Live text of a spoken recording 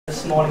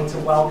morning to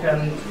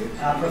welcome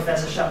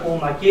Professor Shaul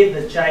Magid,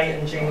 the J.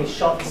 and Jeannie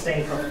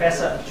Schottenstein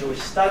Professor of Jewish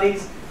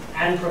Studies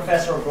and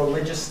Professor of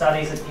Religious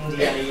Studies at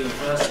Indiana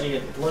University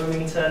at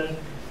Bloomington.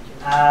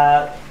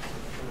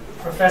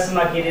 Professor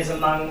Magid is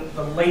among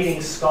the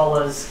leading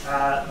scholars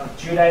of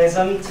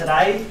Judaism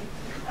today.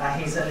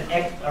 He's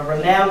a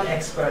renowned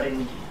expert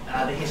in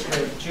the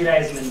history of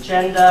Judaism and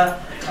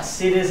gender,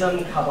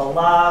 Hasidism,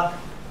 Kabbalah,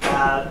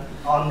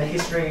 on the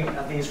history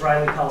of the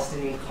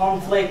Israeli-Palestinian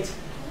conflict,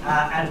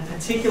 and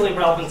particularly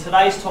relevant to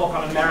today's talk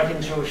on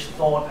American Jewish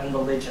thought and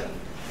religion.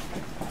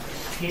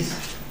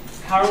 He's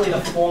currently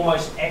the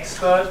foremost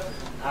expert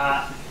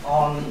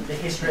on the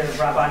history of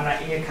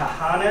Rabbi Meir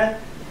Kahane,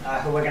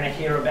 who we're going to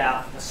hear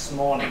about this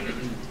morning.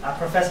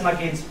 Professor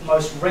Magid's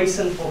most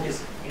recent book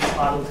is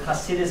entitled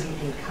Hasidism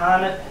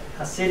Incarnate,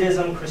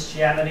 Hasidism,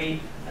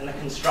 Christianity, and the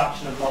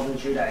Construction of Modern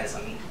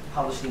Judaism,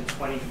 published in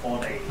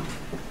 2014.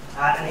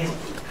 And his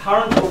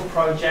current book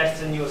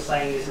project, and you were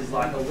saying this is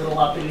like a little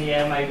up in the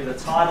air, maybe the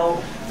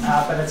title,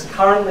 but it's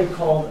currently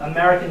called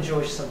American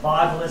Jewish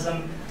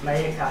Survivalism,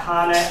 Meir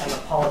Kahane and the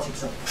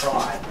Politics of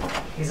Pride.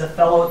 He's a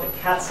fellow at the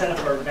Katz Center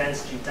for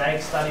Advanced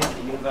Judaic Studies at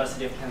the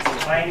University of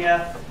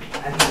Pennsylvania,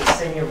 and he's a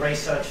senior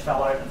research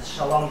fellow at the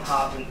Shalom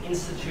Hartman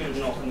Institute of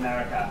North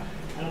America.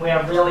 And we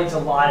are really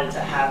delighted to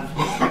have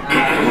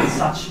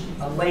such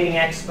a leading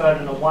expert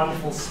and a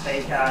wonderful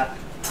speaker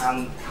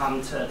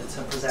come to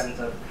present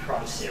the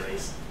Crunch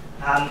series.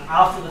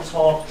 After the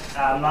talk,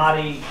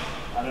 Marty,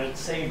 I don't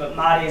see, but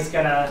Marty is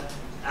going to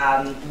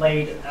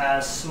lead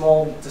a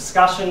small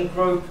discussion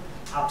group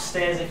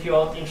upstairs if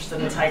you're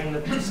interested in taking the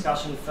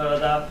discussion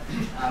further.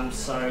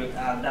 So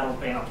that will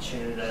be an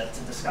opportunity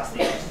to discuss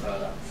the issues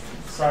further.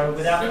 So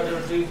without further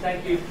ado,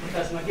 thank you,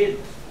 Professor Magid.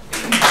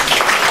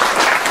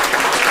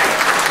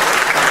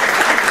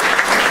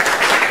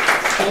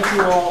 Thank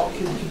you all.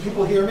 Can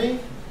people hear me?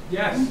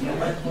 Yes.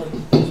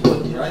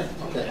 Right?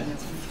 Okay.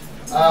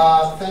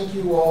 Thank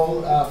you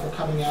all for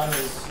coming out on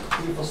this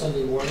beautiful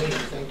Sunday morning, and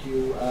thank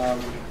you,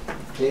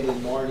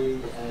 David, Marty,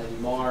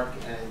 and Mark,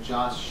 and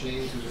Josh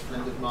Shanes, who's a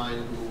friend of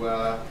mine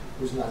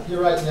who's not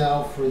here right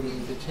now, for the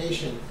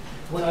invitation.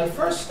 When I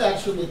first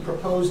actually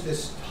proposed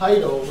this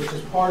title, which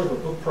is part of a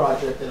book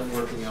project that I'm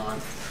working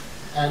on,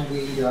 and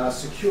we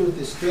secured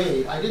this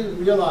date, I didn't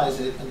realize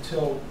it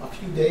until a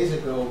few days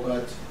ago,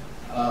 but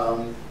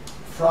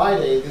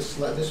Friday, this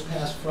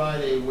past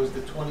Friday, was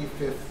the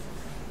 25th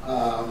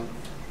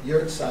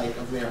yahrzeit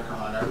of Meir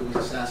Kahane, who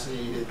was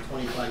assassinated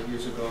 25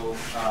 years ago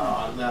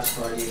on last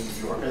Friday in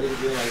New York. I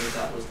didn't realize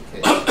that was the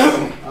case,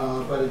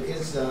 but it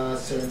is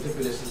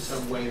serendipitous in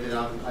some way that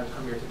I've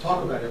come here to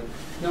talk about him.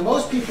 Now,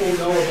 most people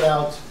know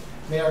about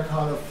Meir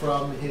Kahane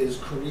from his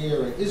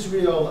career in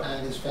Israel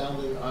and his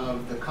founding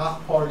of the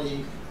Kach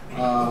Party,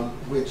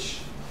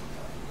 which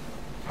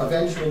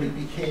eventually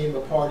became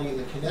a party in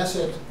the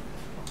Knesset,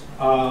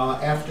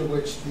 after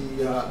which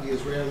the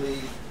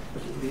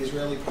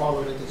Israeli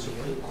Parliament and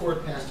Supreme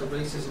Court passed a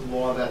racism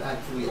law that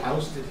actually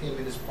ousted him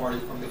and his party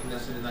from the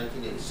Knesset in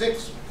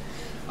 1986.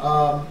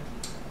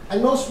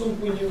 And most,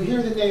 when you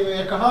hear the name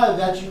Meir Kahane,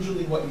 that's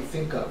usually what you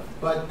think of.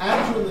 But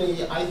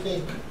actually, I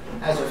think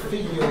as a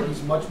figure,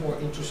 he's much more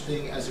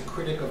interesting as a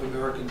critic of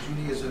American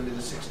Judaism in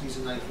the 60s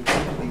and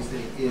 1970s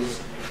than he is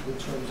in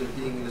terms of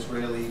being an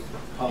Israeli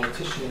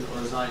politician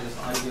or a Zionist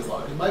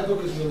ideologue. And my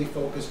book is really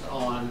focused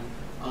on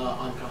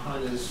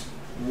Kahane's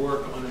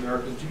work on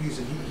American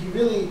Judaism. He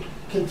really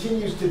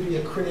continues to be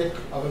a critic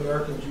of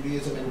American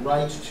Judaism and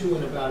writes to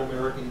and about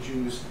American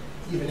Jews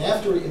even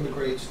after he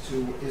immigrates to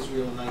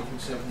Israel in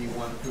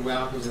 1971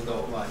 throughout his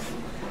adult life.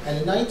 And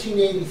in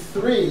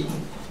 1983,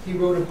 he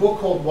wrote a book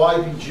called Why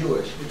Be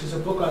Jewish, which is a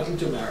book on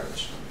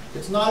intermarriage.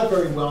 It's not a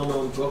very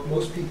well-known book.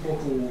 Most people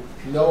who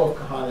know of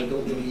Kahane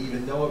don't really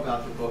even know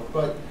about the book.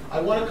 But I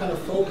want to kind of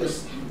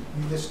focus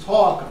this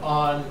talk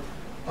on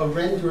a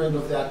rendering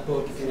of that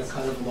book in a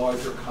kind of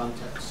larger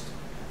context.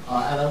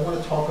 And I want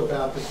to talk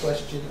about the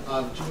question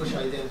of Jewish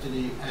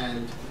identity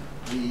and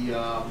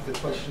the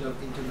question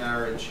of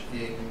intermarriage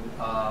in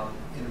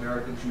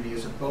American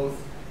Judaism, both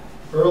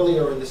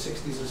earlier in the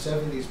 60s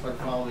and 70s, but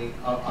following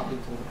up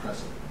until the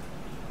present.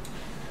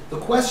 The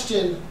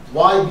question,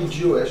 why be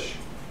Jewish,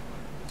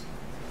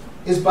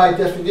 is by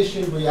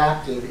definition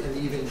reactive and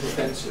even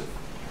defensive.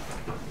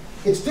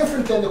 It's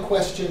different than the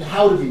question,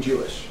 how to be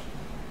Jewish.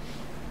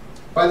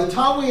 By the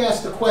time we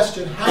ask the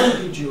question, how to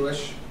be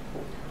Jewish,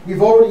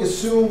 we've already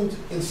assumed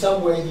in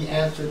some way the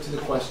answer to the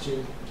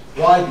question,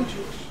 why be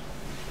Jewish?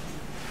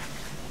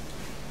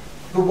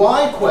 The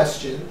why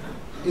question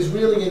is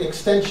really an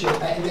existential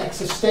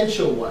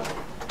one.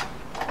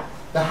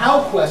 The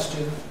how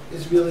question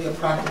is really a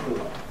practical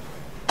one.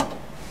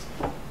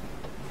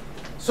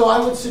 So I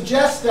would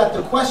suggest that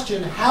the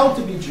question, how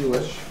to be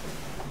Jewish,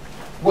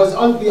 was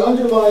the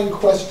underlying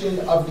question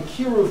of the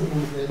Kiruv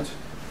movement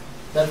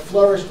that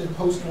flourished in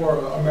post-war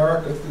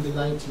America through the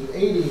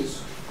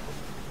 1980s,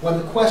 when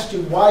the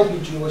question, why be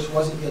Jewish,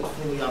 wasn't yet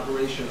fully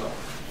operational.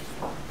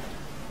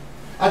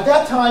 At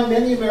that time,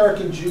 many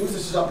American Jews,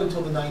 this is up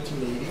until the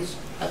 1980s,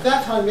 at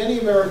that time many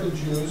American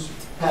Jews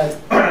had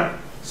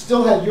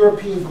still had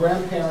European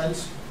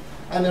grandparents,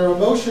 and their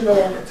emotional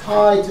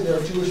tie to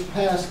their Jewish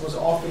past was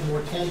often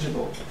more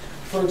tangible.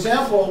 For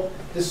example,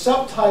 the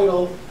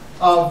subtitle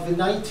of the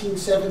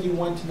 1971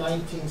 to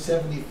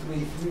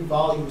 1973 3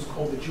 volumes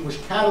called the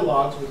Jewish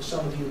Catalogs, which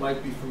some of you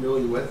might be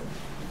familiar with,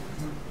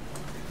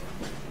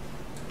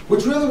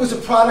 which really was a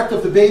product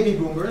of the baby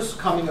boomers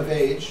coming of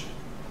age.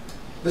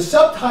 The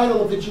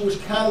subtitle of the Jewish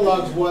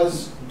Catalogs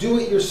was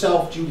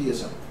Do-It-Yourself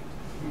Judaism.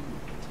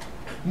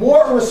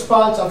 More a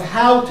response of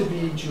how to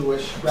be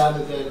Jewish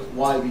rather than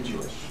why be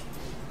Jewish.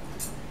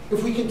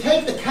 If we can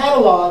take the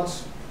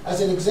catalogs as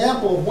an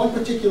example of one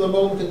particular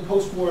moment in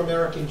post-war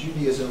American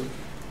Judaism,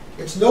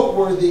 it's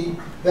noteworthy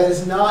that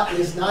it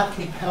is not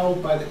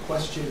compelled by the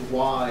question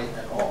why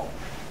at all.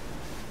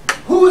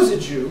 Who is a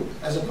Jew,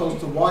 as opposed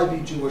to why be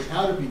Jewish,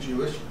 how to be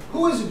Jewish?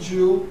 Who is a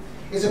Jew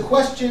is a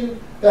question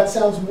that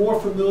sounds more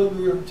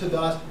familiar to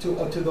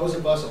those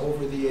of us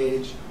over the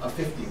age of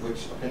 50,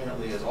 which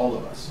apparently is all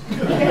of us.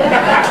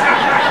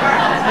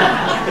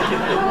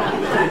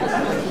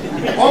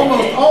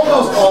 almost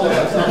all of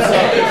us, I'm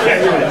sorry.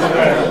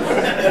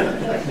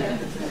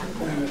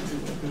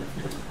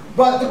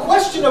 But the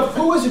question of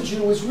who is a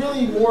Jew is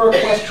really more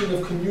a question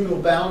of communal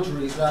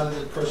boundaries rather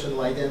than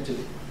personal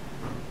identity.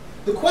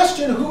 The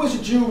question who is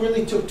a Jew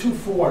really took two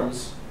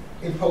forms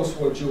in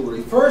post-war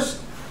Jewry.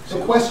 First, the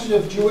question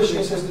of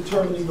Jewishness as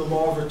determining the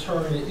law of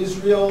return in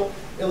Israel,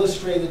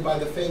 illustrated by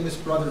the famous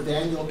Brother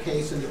Daniel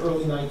case in the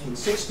early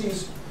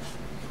 1960s,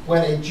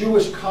 when a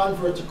Jewish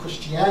convert to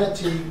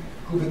Christianity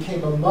who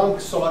became a monk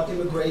sought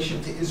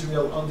immigration to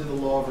Israel under the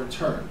law of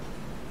return.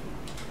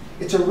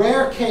 It's a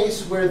rare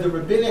case where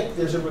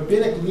there's a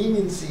rabbinic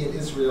leniency in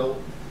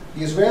Israel.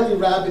 The Israeli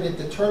rabbinate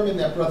determined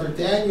that Brother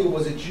Daniel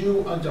was a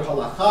Jew under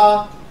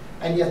halakha,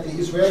 and yet the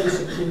Israeli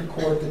Supreme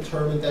Court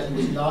determined that he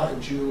was not a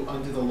Jew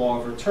under the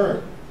law of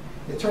return.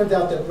 It turned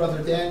out that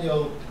Brother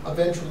Daniel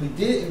eventually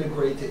did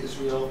immigrate to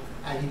Israel,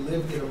 and he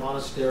lived in a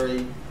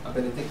monastery, a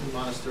Benedictine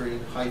monastery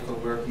in Haifa,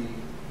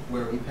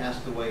 where he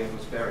passed away and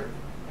was buried.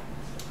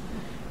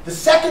 The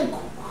second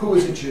who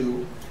is a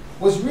Jew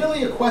was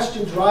really a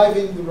question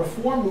driving the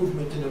reform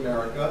movement in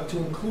America to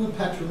include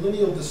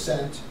patrilineal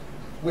descent,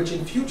 which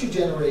in future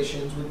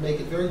generations would make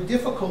it very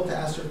difficult to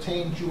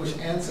ascertain Jewish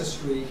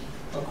ancestry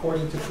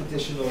according to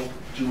traditional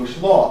Jewish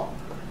law.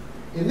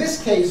 In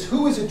this case,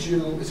 who is a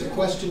Jew is a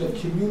question of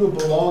communal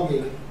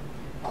belonging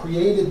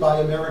created by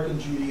American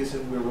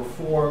Judaism, where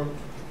reform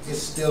is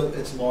still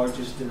its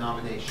largest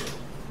denomination.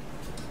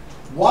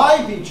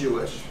 Why be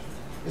Jewish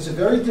is a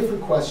very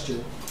different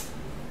question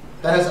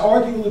that has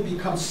arguably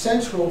become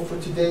central for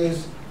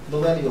today's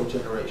millennial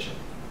generation.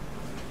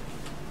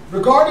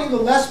 Regarding the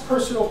less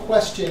personal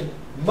question,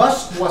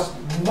 must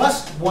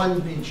one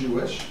be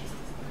Jewish,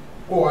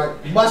 or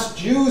must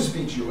Jews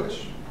be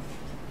Jewish?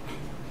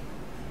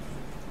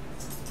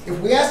 If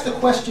we ask the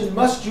question,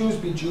 must Jews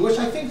be Jewish,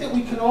 I think that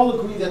we can all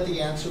agree that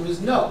the answer is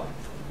no.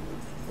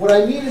 What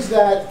I mean is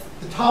that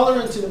the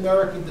tolerance in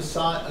American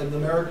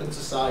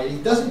society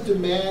doesn't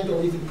demand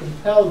or even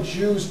compel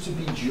Jews to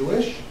be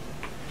Jewish,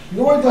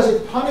 nor does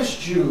it punish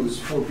Jews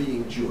for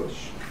being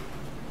Jewish.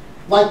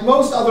 Like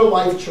most other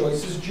life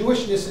choices,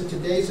 Jewishness in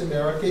today's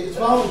America is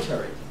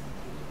voluntary.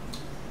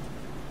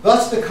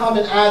 Thus the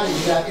common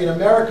adage that in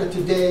America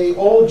today,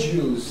 all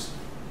Jews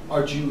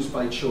are Jews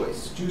by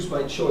choice. Jews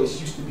by choice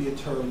used to be a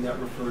term that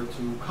referred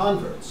to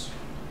converts.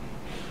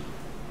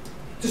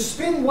 To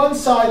spin one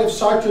side of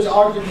Sartre's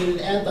argument in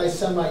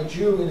Anti-Semite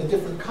Jew in a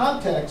different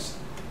context,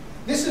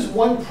 this is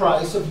one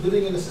price of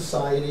living in a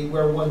society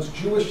where one's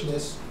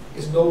Jewishness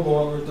is no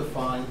longer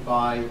defined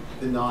by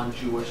the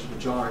non-Jewish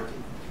majority.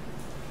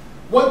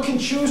 One can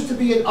choose to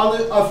be an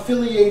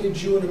unaffiliated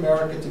Jew in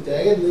America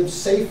today and live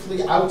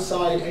safely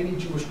outside any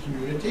Jewish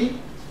community,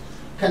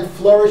 can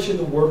flourish in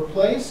the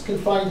workplace, can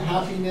find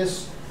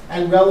happiness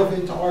and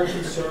relevant to our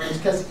concerns,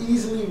 can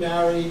easily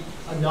marry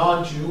a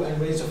non-Jew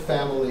and raise a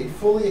family,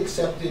 fully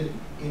accepted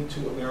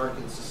into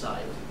American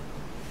society.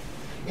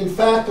 In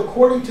fact,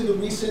 according to the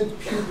recent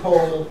Pew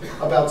poll,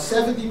 about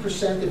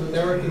 70% of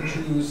American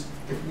Jews,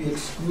 if we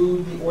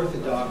exclude the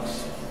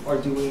Orthodox, are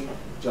doing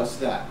just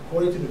that.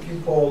 According to the Pew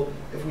poll,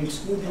 if we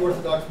exclude the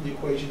Orthodox from the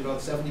equation,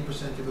 about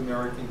 70% of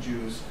American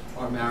Jews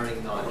are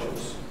marrying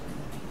non-Jews.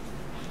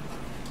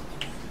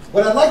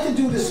 What I'd like to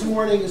do this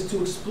morning is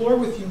to explore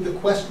with you the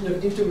question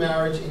of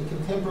intermarriage in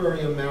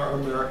contemporary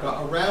America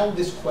around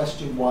this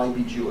question, why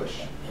be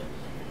Jewish?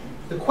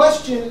 The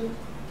question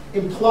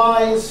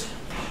implies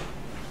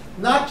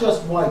not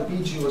just why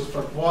be Jewish,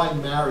 but why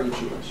marry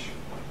Jewish.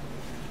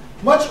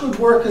 Much good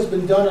work has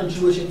been done on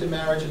Jewish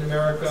intermarriage in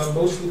America,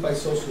 mostly by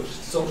social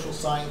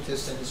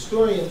scientists and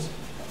historians.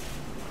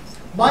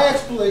 My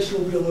explanation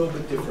will be a little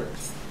bit different.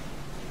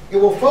 It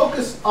will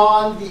focus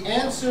on the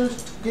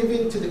answers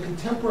given to the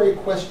contemporary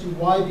question,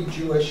 why be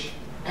Jewish,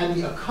 and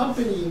the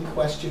accompanying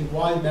question,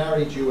 why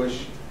marry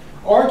Jewish,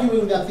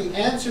 arguing that the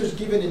answers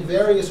given in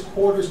various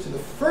quarters to the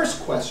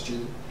first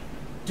question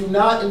do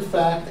not, in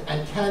fact,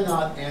 and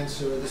cannot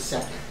answer the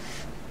second.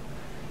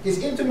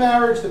 Is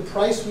intermarriage the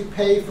price we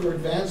pay for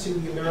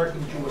advancing the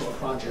American Jewish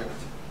project?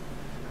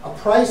 a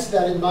price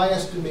that, in my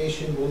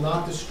estimation, will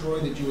not destroy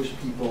the Jewish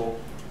people,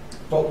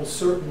 but will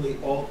certainly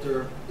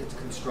alter its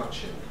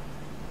construction.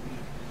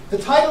 The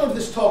title of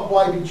this talk,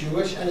 Why Be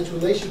Jewish, and its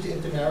relation to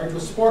intermarriage,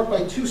 was sparked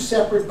by two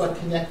separate but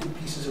connected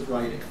pieces of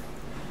writing.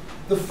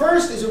 The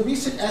first is a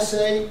recent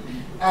essay,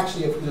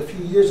 actually it was a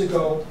few years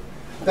ago,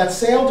 that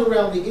sailed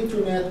around the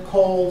internet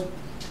called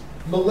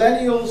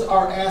Millennials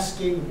Are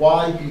Asking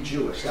Why Be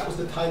Jewish. That was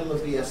the title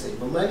of the essay.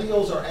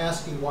 Millennials Are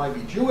Asking Why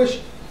Be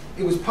Jewish.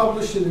 It was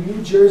published in the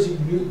New Jersey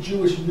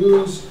Jewish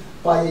News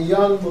by a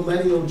young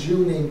millennial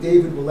Jew named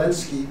David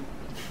Walensky,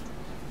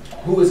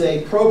 who is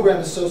a program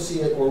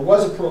associate, or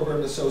was a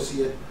program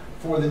associate,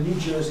 for the New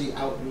Jersey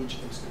Outreach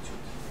Institute.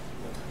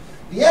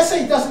 The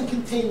essay doesn't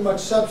contain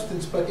much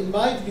substance, but in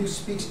my view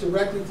speaks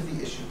directly to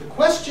the issue. The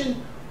question,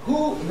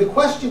 who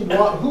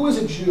is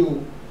a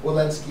Jew,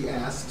 Walensky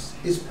asks,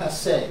 is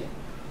passé,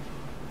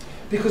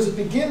 because it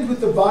begins with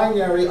the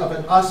binary of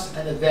an us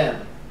and a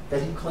them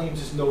that he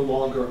claims is no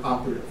longer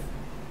operative.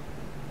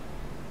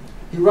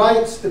 He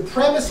writes, the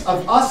premise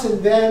of us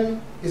and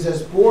them is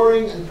as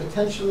boring and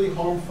potentially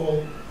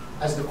harmful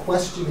as the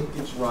question it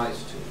gives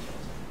rise to.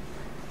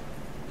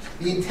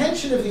 The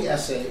intention of the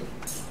essay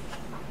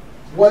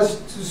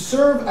was to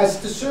serve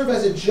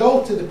as a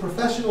jolt to the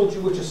professional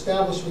Jewish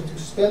establishment who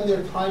spend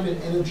their time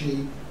and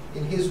energy,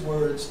 in his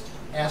words,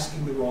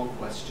 asking the wrong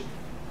question.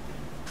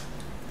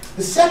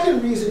 The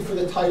second reason for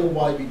the title,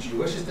 Why Be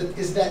Jewish, is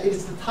that it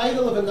is the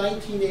title of a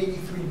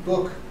 1983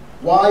 book,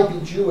 Why Be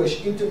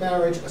Jewish?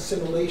 Intermarriage,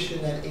 Assimilation,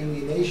 and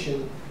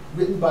Alienation,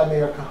 written by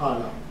Meir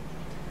Kahane.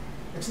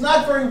 It's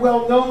not very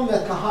well known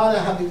that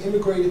Kahane, having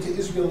immigrated to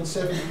Israel in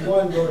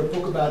 '71, wrote a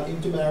book about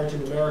intermarriage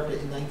in America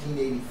in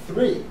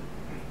 1983.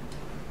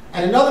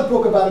 And another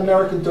book about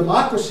American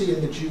democracy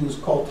and the Jews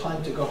called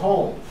Time to Go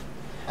Home.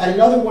 And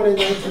another one in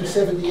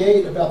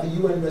 1978 about the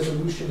UN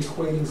resolution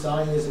equating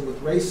Zionism with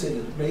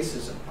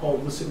racism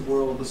called Listen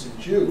World, Listen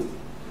Jew.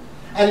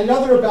 And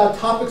another about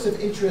topics of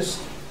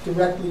interest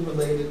directly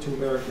related to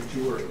American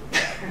Jewry.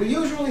 We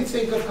usually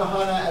think of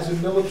Kahane as a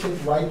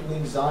militant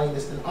right-wing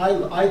Zionist and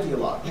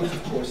ideologue, which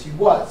of course he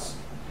was.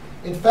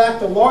 In fact,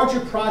 the larger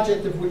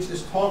project of which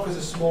this talk is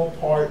a small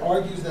part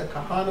argues that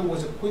Kahane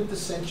was a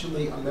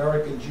quintessentially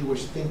American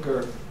Jewish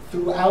thinker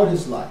throughout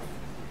his life,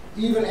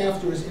 even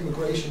after his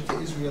immigration to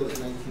Israel in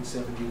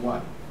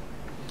 1971.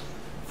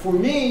 For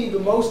me, the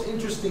most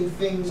interesting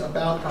things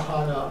about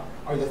Kahane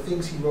are the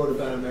things he wrote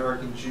about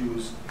American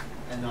Jews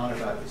and not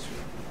about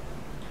Israel.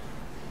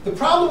 The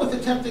problem with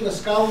attempting a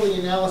scholarly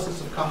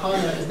analysis of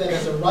Kahane is that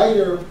as a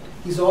writer,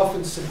 he's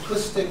often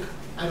simplistic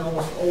and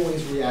almost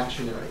always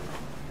reactionary.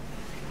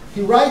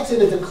 He writes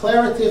in a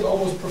declarative,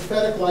 almost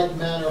prophetic-like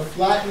manner,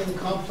 flattening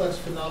complex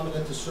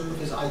phenomena to serve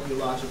his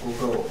ideological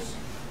goals.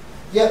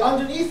 Yet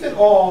underneath it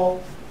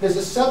all, there's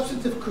a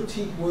substantive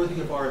critique worthy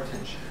of our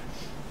attention.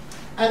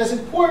 And as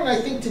important,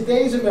 I think,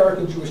 today's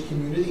American Jewish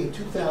community in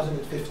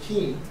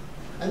 2015,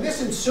 and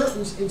this in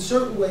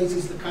certain ways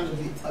is the kind of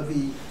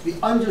the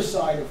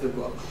underside of the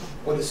book,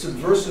 or the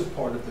subversive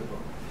part of the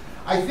book.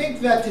 I think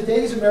that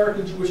today's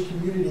American Jewish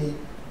community,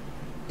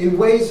 in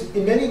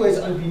many ways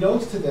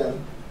unbeknownst to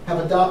them,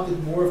 have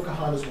adopted more of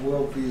Kahane's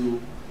worldview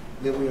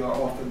than we are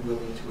often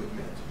willing to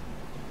admit.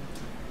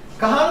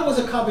 Kahane was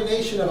a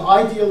combination of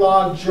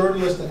ideologue,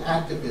 journalist, and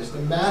activist,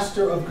 a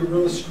master of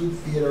guerrilla street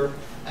theater,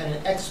 and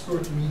an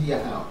expert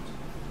media hound.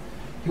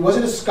 He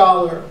wasn't a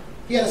scholar.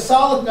 He had a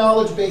solid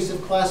knowledge base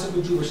of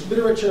classical Jewish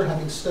literature,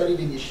 having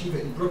studied in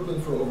yeshiva in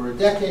Brooklyn for over a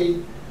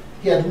decade.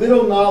 He had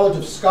little knowledge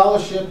of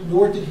scholarship,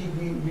 nor did he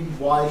read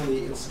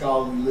widely in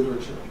scholarly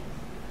literature.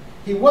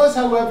 He was,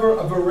 however,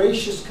 a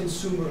voracious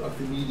consumer of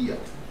the media.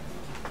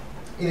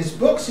 In his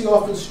books, he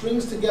often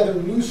strings together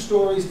news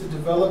stories to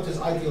develop his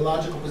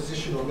ideological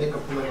position or make a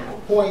political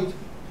point.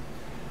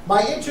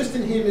 My interest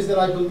in him is that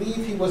I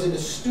believe he was an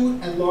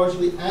astute and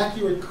largely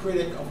accurate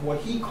critic of what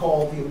he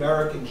called the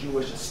American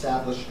Jewish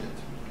establishment,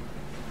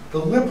 the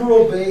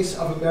liberal base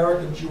of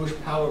American Jewish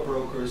power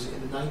brokers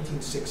in the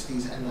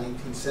 1960s and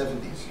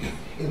 1970s,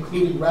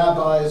 including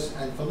rabbis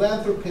and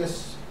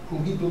philanthropists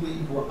whom he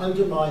believed were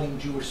undermining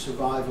Jewish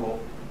survival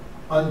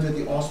under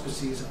the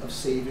auspices of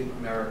saving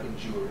American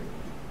Jewry.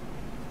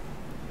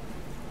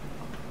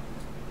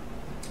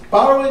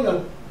 Borrowing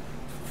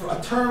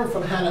a term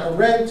from Hannah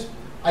Arendt,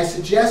 I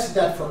suggest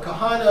that for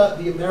Kahane,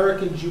 the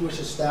American Jewish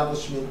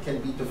establishment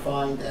can be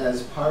defined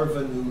as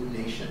parvenu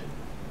nation.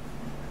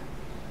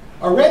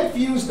 Arendt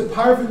views the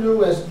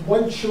parvenu as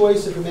one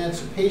choice of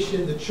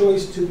emancipation, the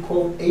choice to,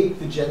 quote, ape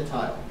the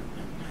Gentile,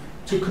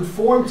 to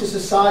conform to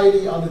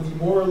society on the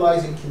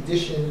demoralizing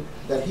condition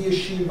that he or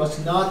she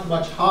must not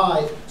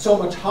so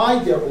much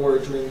hide their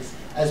origins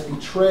as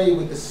betray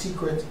with the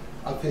secret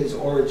of his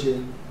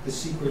origin, the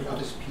secret of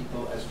his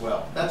people as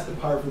well. That's the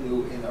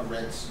parvenu in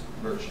Arendt's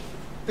version,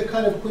 the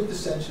kind of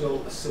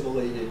quintessential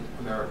assimilated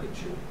American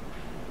Jew.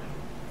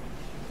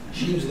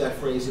 She used that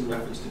phrase in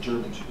reference to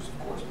German Jews, of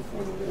course,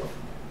 before the war.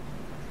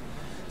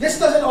 This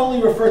doesn't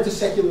only refer to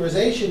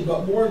secularization,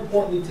 but more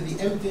importantly to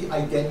the empty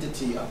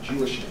identity of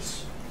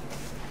Jewishness.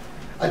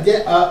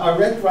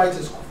 Arendt writes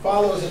as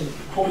follows, and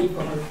quoting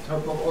from her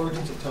book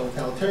Origins of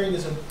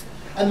Totalitarianism,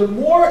 and the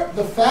more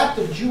the fact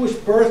of Jewish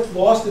birth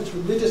lost its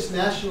religious,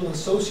 national, and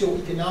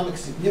socio-economic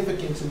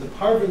significance in the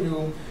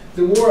parvenu,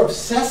 the more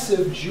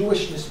obsessive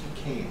Jewishness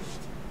became.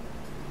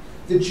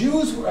 The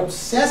Jews were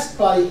obsessed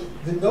by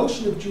the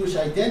notion of Jewish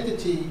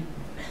identity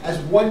as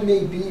one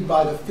may be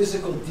by the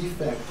physical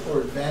defect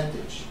or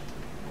advantage,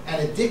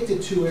 and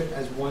addicted to it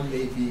as one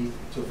may be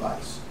to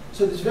vice.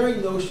 So this very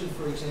notion,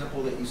 for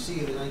example, that you see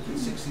in the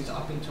 1960s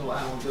up until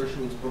Alan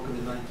Dershowitz' book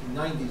in the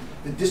 1990s,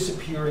 the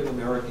disappearing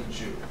American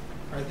Jew.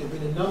 Right? There have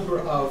been a number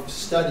of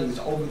studies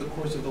over the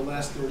course of the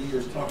last 30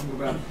 years talking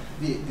about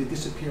the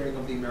disappearing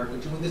of the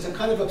American Jew. And there's a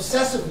kind of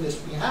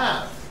obsessiveness we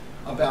have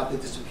about the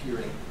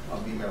disappearing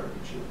of the American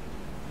Jew.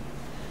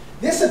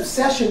 This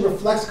obsession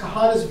reflects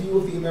Kahane's view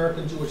of the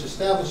American Jewish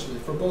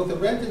establishment. For both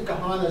Arendt and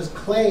Kahane's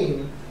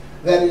claim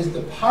that it is the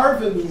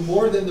parvenu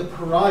more than the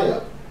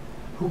pariah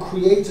who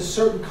creates a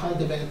certain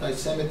kind of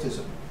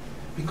anti-Semitism.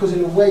 Because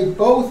in a way,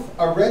 both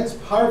Arendt's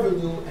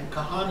parvenu and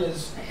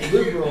Kahane's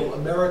liberal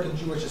American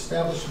Jewish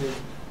establishment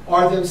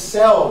are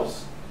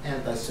themselves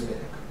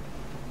anti-Semitic,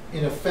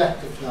 in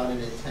effect, if not in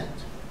intent.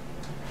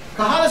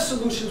 Kahane's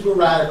solutions were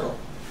radical,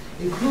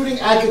 including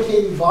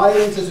advocating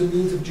violence as a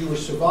means of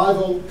Jewish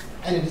survival,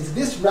 and it is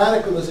this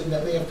radicalism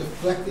that may have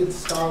deflected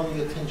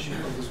scholarly attention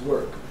from his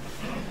work.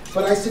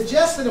 But I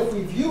suggest that if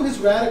we view his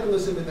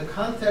radicalism in the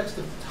context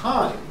of the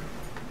time,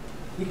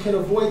 we can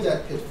avoid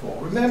that pitfall.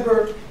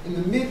 Remember, in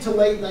the mid to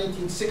late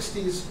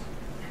 1960s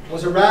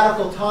was a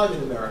radical time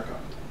in America.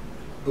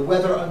 The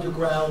Weather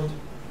Underground,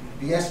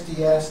 the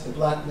SDS, the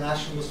Black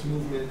Nationalist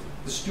Movement,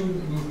 the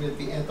student movement,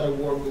 the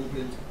anti-war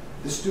movement,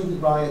 the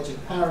student riots in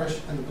Paris,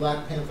 and the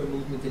Black Panther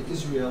movement in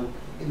Israel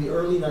in the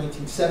early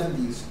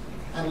 1970s,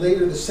 and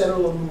later the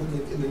settler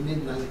movement in the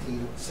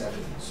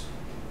mid-1970s.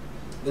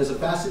 There's a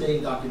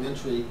fascinating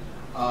documentary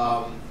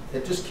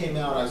that just came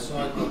out, I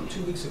saw it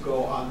 2 weeks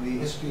ago, on the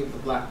history of the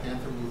Black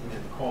Panther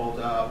movement called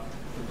The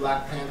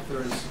Black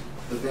Panthers,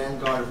 the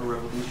Vanguard of a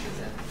Revolution.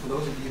 And for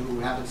those of you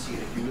who haven't seen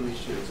it, you really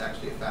should. It's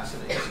actually a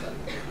fascinating study.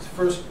 It's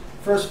the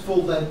first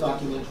full-length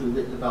documentary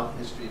written about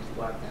the history of the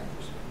Black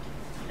Panthers.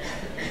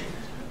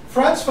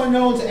 Frantz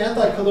Fanon's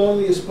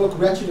anti-colonialist book,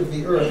 Wretched of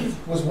the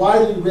Earth, was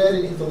widely read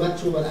in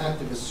intellectual and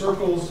activist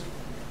circles.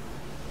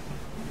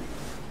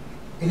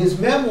 In his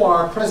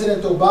memoir,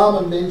 President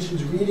Obama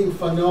mentions reading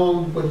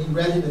Fanon when he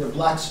read him in a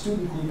black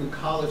student group in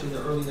college in the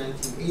early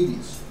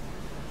 1980s.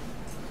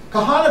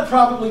 Kahane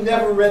probably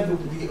never read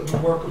the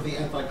work of the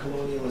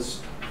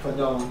anti-colonialist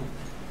Fanon,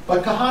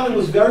 but Kahane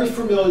was very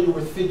familiar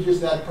with figures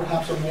that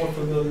perhaps are more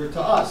familiar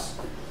to us.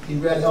 He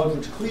read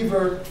Eldridge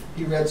Cleaver,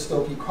 he read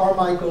Stokely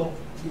Carmichael,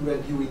 he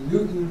read Huey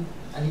Newton,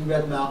 and he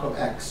read Malcolm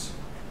X,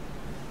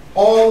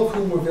 all of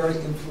whom were very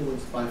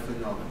influenced by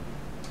Fanon.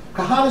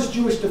 Kahane's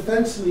Jewish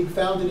Defense League,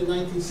 founded in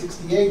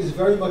 1968, is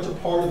very much a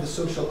part of the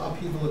social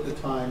upheaval at the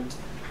time,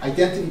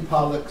 identity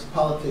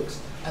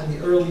politics, and the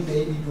early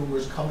baby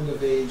boomers coming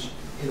of age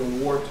in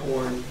a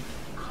war-torn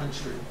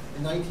country.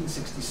 In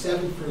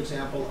 1967, for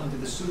example, under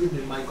the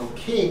pseudonym Michael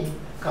King,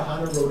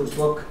 Kahane wrote a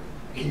book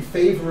in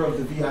favor of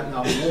the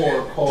Vietnam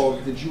War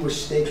called The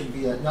Jewish Stake in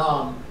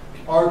Vietnam,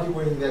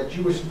 arguing that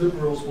Jewish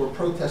liberals were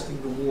protesting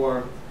the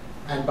war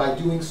and by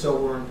doing so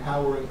were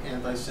empowering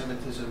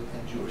anti-Semitism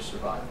and Jewish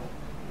survival.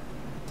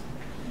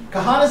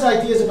 Kahane's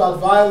ideas about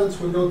violence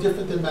were no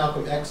different than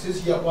Malcolm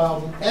X's, yet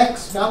while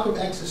Malcolm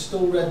X is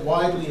still read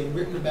widely and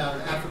written about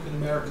in African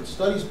American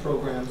studies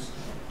programs,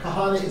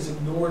 Kahane is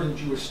ignored in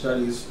Jewish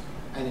studies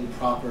and in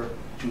proper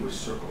Jewish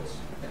circles.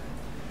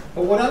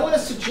 But what I want to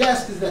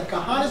suggest is that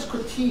Kahane's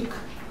critique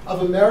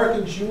of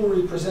American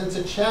Jewry presents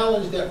a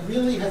challenge that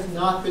really has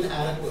not been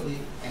adequately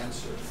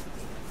answered.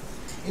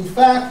 In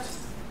fact,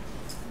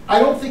 I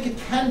don't think it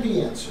can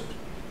be answered.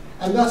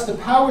 And thus the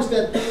powers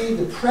that be,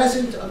 the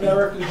present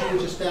American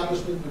Jewish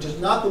establishment, which is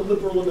not the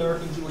liberal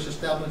American Jewish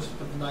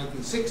establishment of the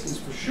 1960s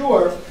for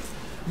sure,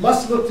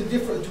 must look to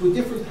a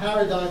different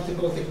paradigm to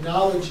both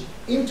acknowledge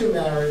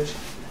intermarriage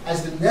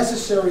as the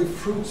necessary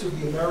fruits of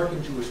the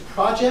American Jewish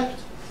project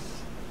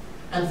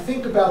and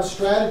think about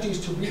strategies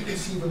to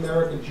reconceive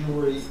American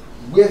Jewry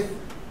with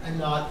and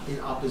not in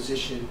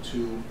opposition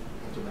to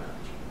intermarriage.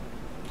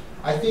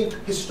 I think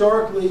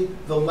historically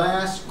the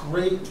last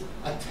great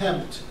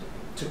attempt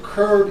to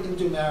curb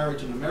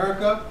intermarriage in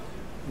America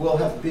will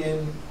have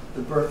been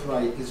the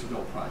Birthright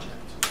Israel Project.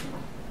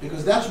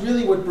 Because that's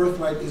really what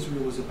Birthright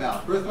Israel was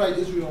about. Birthright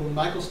Israel, when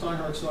Michael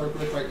Steinhardt started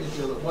Birthright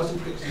Israel, it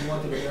wasn't because he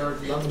wanted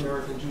young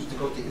American Jews to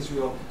go to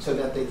Israel so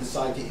that they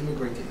decide to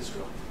immigrate to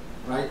Israel.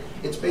 Right?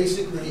 It's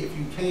basically, if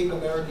you take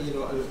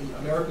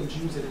American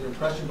Jews at an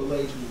impressionable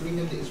age and you bring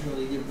them to Israel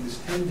and you give them this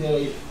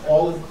 10-day,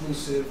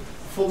 all-inclusive,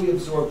 fully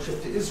absorbed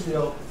trip to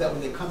Israel, that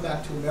when they come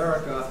back to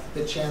America,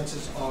 the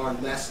chances are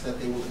less that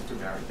they will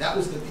intermarry. That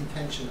was the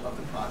intention of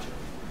the project,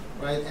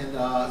 right? And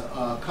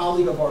a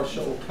colleague of ours,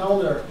 Shaul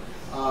Kellner,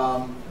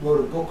 wrote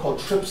a book called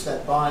Trips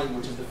That Bind,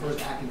 which is the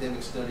first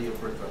academic study of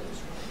Birthright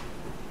Israel.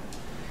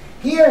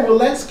 Here,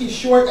 Walensky's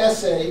short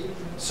essay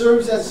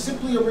serves as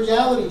simply a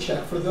reality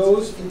check for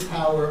those in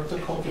power to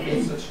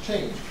cultivate such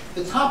change.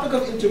 The topic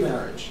of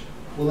intermarriage,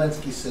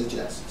 Walensky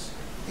suggests,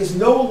 is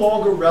no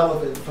longer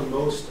relevant for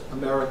most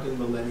American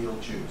millennial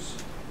Jews.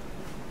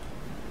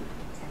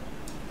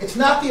 It's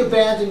not the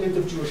abandonment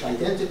of Jewish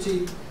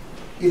identity,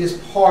 it is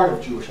part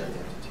of Jewish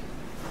identity.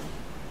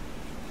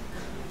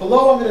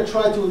 Below, I'm going to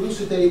try to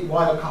elucidate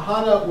why a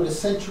Kahane would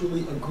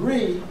essentially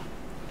agree,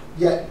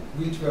 yet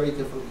reach very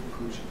different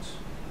conclusions.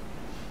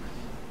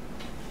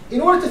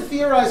 In order to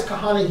theorize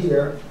Kahane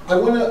here, I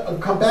want to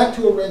come back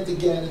to Arendt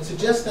again and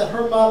suggest that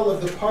her model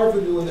of the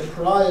parvenu and the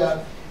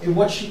pariah in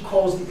what she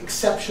calls the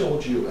exceptional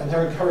Jew, and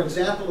her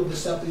example of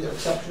the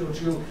exceptional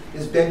Jew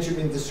is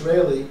Benjamin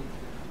Disraeli,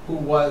 who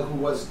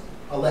was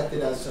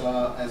elected as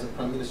a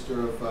prime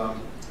minister of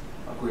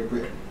Great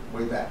Britain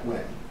way back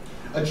when.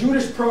 A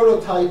Jewish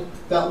prototype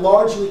that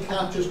largely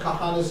captures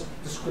Kahane's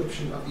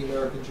description of the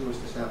American Jewish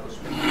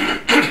establishment.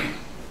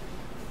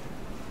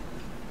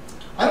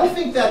 I don't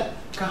think that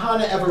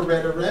Kahane ever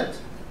read Arendt,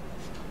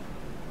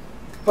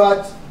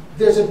 but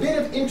there's a bit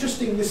of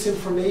interesting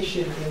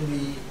misinformation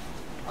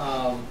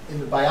in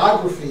the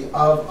biography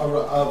of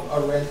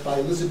Arendt by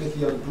Elizabeth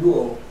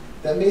Young-Bruhl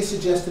that may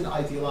suggest an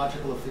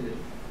ideological affinity.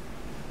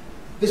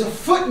 There's a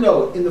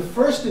footnote in the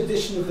first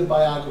edition of the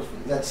biography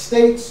that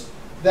states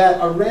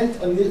that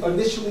Arendt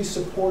initially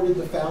supported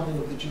the founding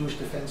of the Jewish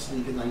Defense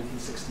League in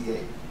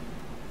 1968.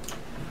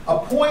 A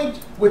point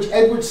which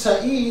Edward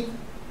Said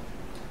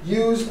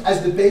used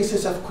as the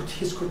basis of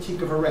his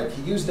critique of Arendt.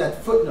 He used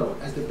that footnote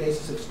as the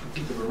basis of his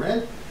critique of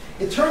Arendt.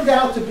 It turned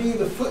out to be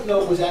the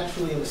footnote was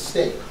actually a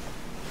mistake,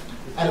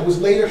 and it was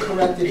later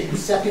corrected in the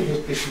second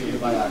edition of the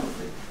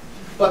biography.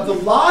 But the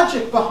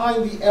logic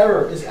behind the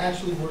error is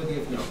actually worthy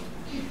of note.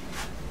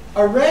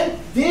 Arendt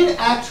did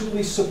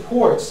actually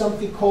support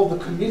something called the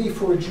Committee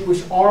for a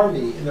Jewish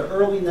Army in the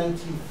early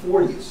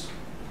 1940s,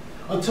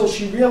 until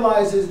she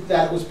realizes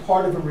that it was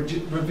part of a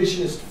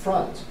revisionist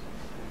front.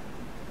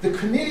 The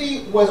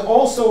committee was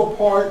also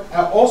part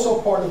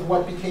of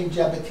what became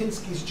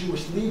Jabotinsky's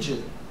Jewish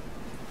Legion,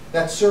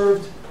 that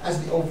served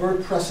as the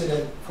overt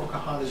precedent for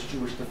Kahane's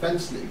Jewish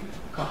Defense League.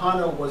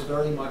 Kahane was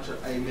very much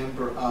a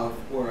member of,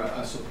 or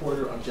a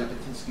supporter of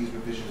Jabotinsky's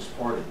revisionist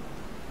party.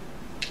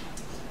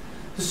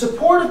 The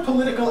support of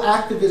political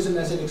activism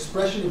as an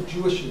expression of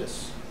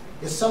Jewishness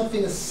is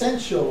something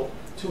essential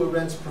to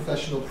Arendt's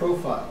professional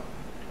profile.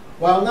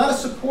 While not a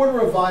supporter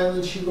of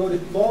violence, she wrote a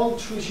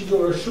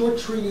short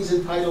treatise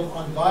entitled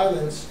On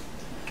Violence,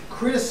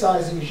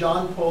 criticizing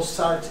Jean-Paul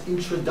Sartre's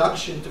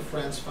introduction to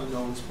Franz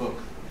Fanon's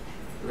book,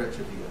 The Wretch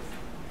of the Earth.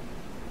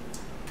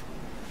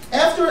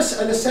 After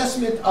an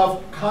assessment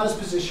of Kahane's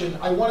position,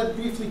 I want to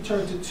briefly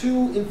turn to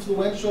two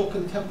influential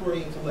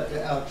contemporary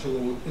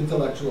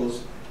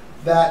intellectuals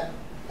that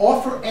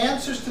offer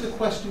answers to the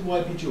question,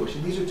 why be Jewish?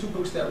 And these are two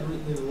books that were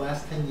written in the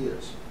last 10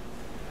 years.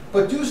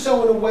 But do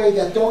so in a way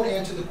that don't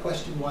answer the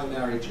question, why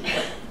marry Jews?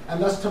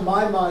 And thus, to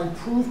my mind,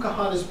 prove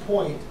Kahane's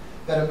point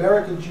that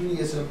American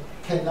Judaism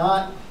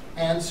cannot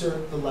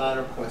answer the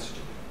latter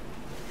question.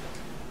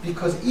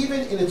 Because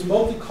even in its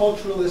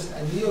multiculturalist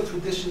and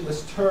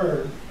neo-traditionalist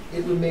turn,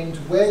 it remains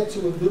wed to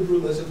a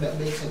liberalism that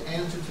makes an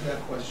answer to that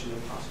question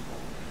impossible.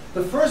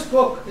 The first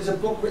book is a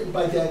book written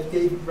by Rabbi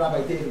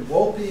David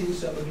Wolpe, who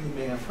some of you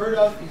may have heard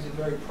of. He's a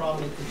very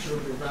prominent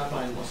conservative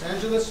rabbi in Los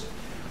Angeles,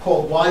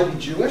 called Why Be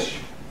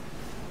Jewish?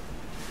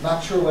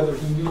 Not sure whether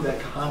he knew that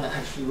Kahane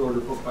actually wrote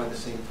a book by the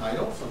same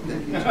title.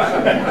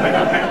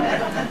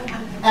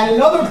 And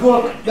another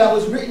book that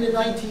was written in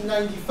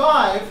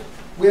 1995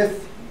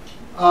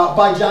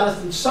 by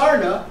Jonathan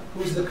Sarna,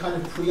 who's the kind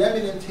of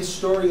preeminent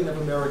historian of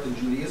American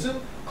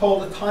Judaism,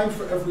 called A Time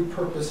for Every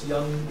Purpose,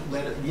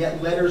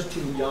 Letters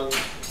to a Young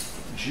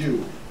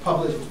Jew. It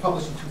was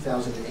published in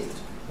 2008.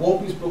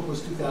 Wolpe's book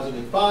was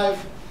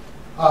 2005.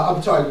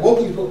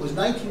 Wolpe's book was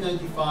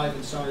 1995,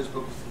 and Sarna's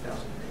book was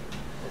 2008.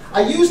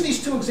 I use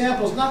these two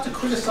examples not to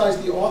criticize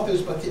the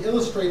authors, but to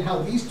illustrate how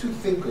these two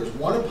thinkers,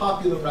 one a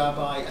popular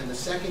rabbi and the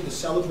second a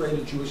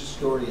celebrated Jewish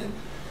historian,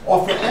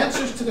 offer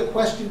answers to the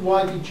question,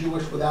 why be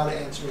Jewish, without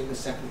answering the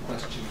second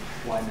question,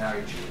 why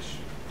marry Jewish?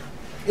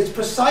 It's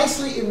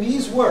precisely in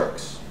these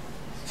works,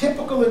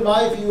 typical in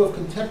my view of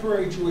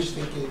contemporary Jewish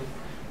thinking,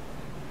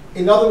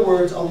 in other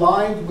words,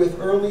 aligned with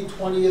early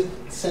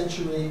 21st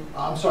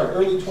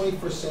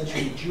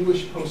century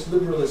Jewish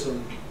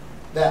post-liberalism,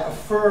 that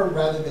affirm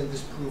rather than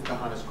disprove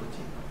Kahane's critique.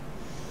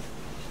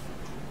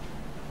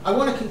 I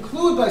want to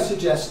conclude by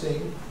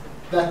suggesting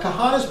that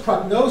Kahane's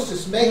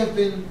prognosis may have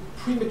been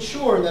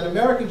premature, and that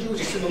American Jewish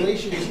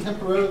assimilation was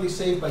temporarily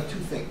saved by two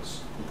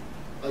things.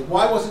 Like,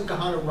 why wasn't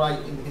Kahane right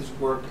in his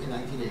work in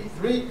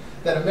 1983?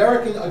 That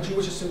American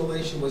Jewish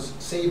assimilation was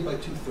saved by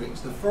two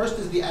things. The first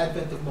is the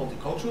advent of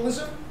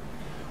multiculturalism,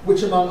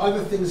 which among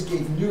other things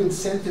gave new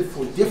incentive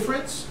for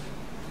difference,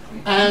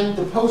 and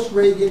the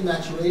post-Reagan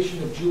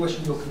maturation of Jewish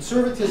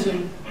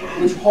neoconservatism,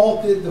 which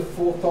halted the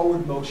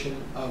forward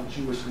motion of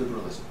Jewish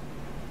liberalism.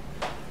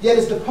 Yet,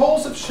 as the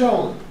polls have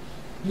shown,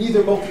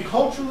 neither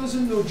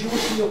multiculturalism nor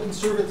Jewish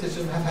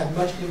neoconservatism have had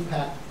much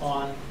impact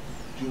on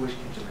Jewish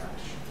intermarriage.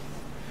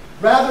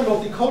 Rather,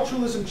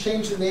 multiculturalism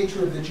changed the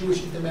nature of the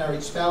Jewish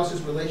intermarried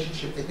spouse's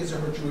relationship to his or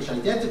her Jewish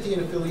identity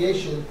and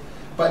affiliation,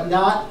 but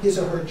not his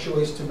or her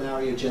choice to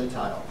marry a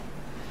Gentile.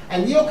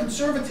 And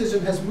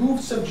neoconservatism has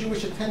moved some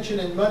Jewish attention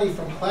and money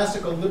from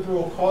classical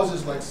liberal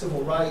causes like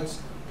civil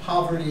rights,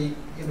 poverty,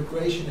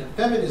 immigration, and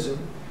feminism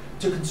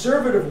to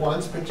conservative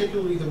ones,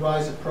 particularly the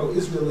rise of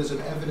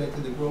pro-Israelism evident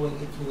in the growing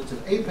influence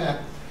of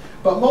AIPAC.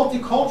 But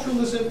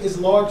multiculturalism is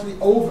largely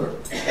over,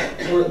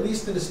 or at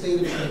least in a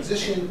state of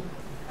transition,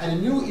 and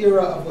a new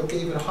era of what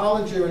David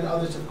Hollinger and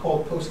others have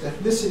called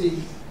post-ethnicity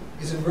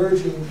is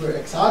emerging, where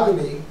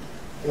exogamy,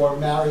 or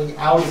marrying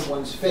out of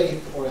one's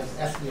faith or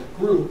ethnic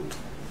group,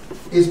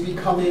 is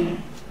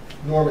becoming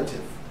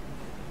normative.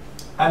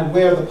 And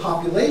where the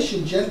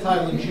population,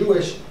 Gentile and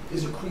Jewish,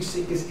 is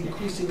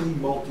increasingly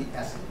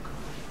multi-ethnic.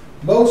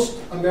 Most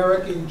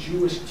American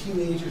Jewish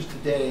teenagers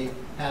today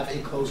have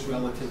a close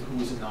relative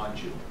who is a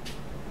non-Jew.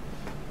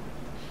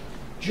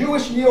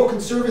 Jewish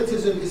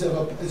neoconservatism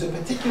is a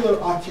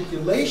particular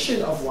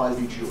articulation of why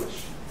be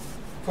Jewish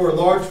for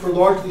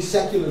largely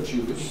secular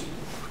Jews,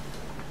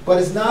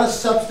 but is not a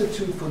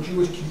substitute for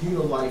Jewish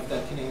communal life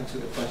that can answer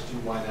the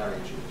question, why marry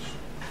Jews?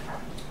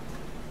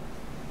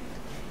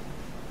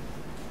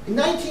 In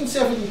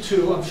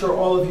 1972, I'm sure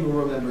all of you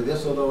will remember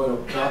this, although it'll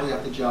probably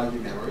have to jog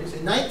your memories.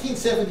 In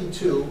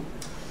 1972,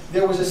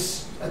 there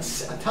was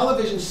a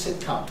television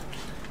sitcom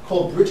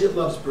called Bridget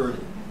Loves Bernie.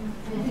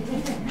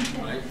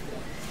 Right?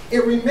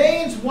 It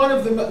remains one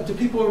of the, do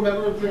people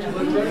remember Bridget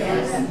Loves Bernie?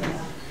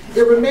 Yes.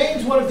 It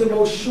remains one of the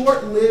most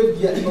short-lived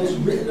yet most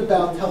written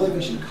about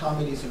television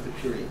comedies of the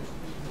period.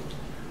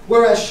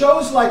 Whereas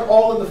shows like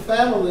All in the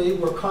Family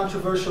were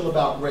controversial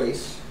about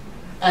race,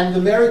 and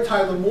the Mary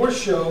Tyler Moore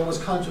Show was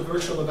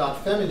controversial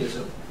about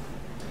feminism,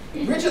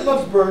 Bridget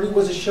Loves Bernie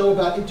was a show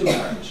about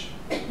intermarriage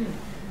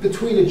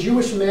between a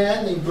Jewish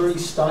man named Bernie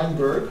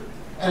Steinberg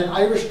and an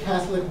Irish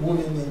Catholic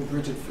woman named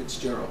Bridget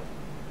Fitzgerald.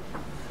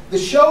 The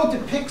show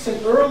depicts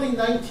an early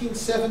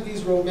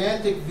 1970s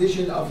romantic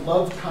vision of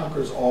love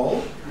conquers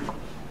all.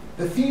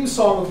 The theme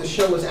song of the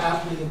show is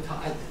aptly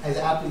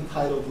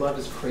titled Love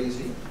is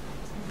Crazy.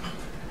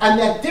 And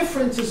that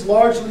difference is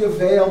largely a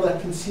veil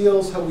that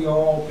conceals how we are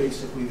all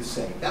basically the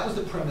same. That was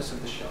the premise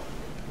of the show.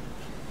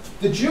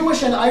 The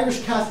Jewish and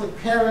Irish Catholic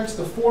parents,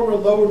 the former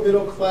lower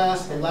middle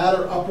class, the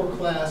latter upper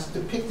class,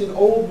 depict an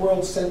old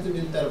world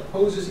sentiment that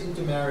opposes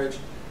intermarriage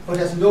but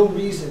has no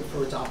reason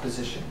for its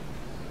opposition.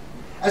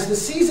 As the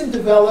season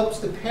develops,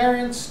 the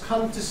parents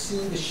come to see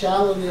the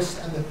shallowness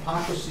and the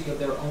hypocrisy of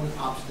their own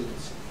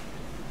obstinacy.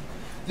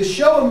 The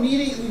show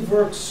immediately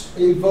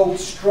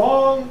evokes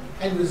strong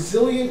and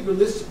resilient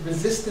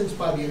resistance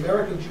by the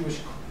American Jewish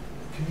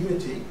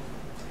community,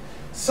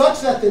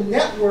 such that the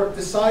network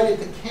decided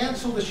to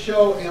cancel the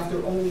show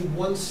after only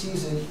one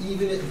season,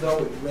 even though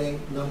it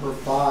ranked number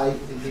 5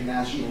 in the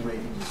national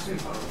ratings.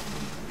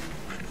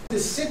 The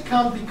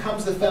sitcom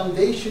becomes the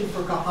foundation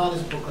for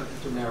Kahane's book on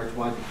intermarriage,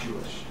 Why Be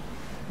Jewish.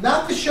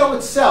 Not the show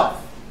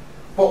itself,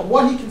 but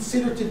what he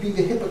considered to be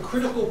the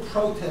hypocritical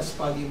protest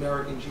by the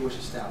American Jewish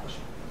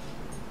establishment.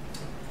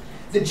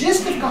 The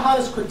gist of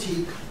Kahane's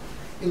critique,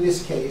 in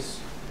this case,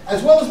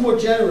 as well as more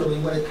generally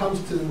when it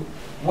comes to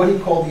what he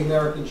called the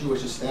American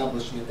Jewish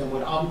establishment and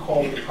what I'm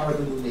calling the part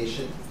of the new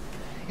nation,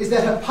 is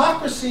that the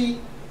hypocrisy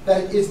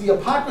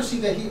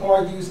that he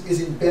argues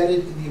is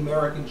embedded in the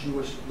American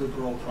Jewish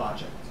liberal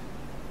project.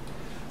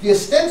 The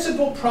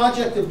ostensible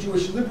project of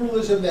Jewish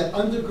liberalism that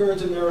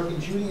undergirds American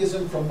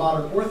Judaism from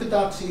modern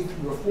orthodoxy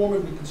through Reform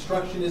and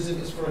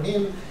Reconstructionism is for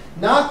him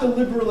not the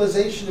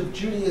liberalization of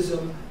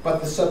Judaism,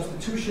 but the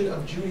substitution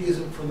of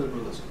Judaism for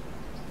liberalism.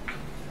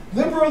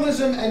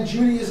 Liberalism and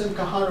Judaism,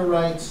 Kahane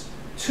writes,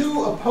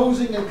 two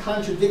opposing and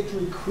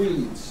contradictory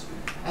creeds,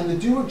 and the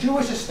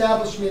Jewish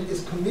establishment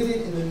is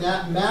committed in the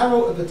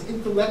marrow of its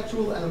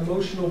intellectual and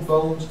emotional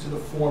bones to the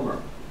former,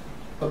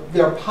 but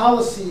their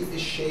policy is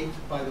shaped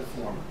by the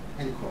former.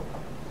 End quote.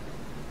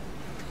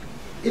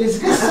 It is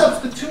this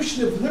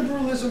substitution of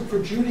liberalism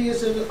for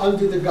Judaism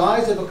under the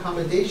guise of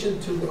accommodation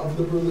of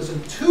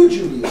liberalism to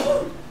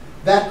Judaism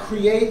that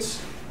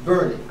creates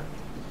Bernie,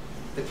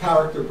 the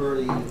character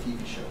Bernie in the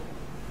TV show,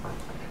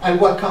 and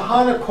what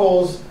Kahane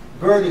calls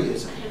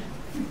Bernieism,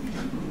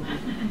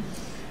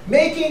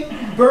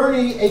 making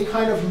Bernie a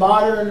kind of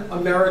modern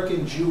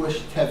American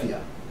Jewish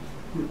Tevye,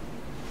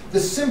 the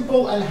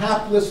simple and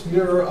hapless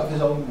mirror of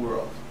his own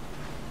world.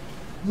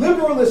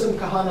 Liberalism,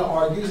 Kahane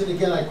argues, and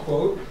again I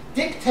quote,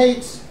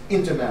 dictates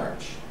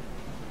intermarriage.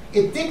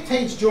 It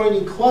dictates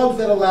joining clubs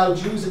that allow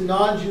Jews and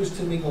non-Jews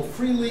to mingle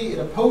freely. It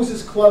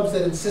opposes clubs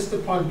that insist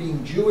upon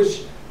being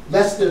Jewish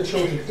lest their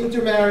children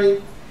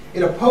intermarry.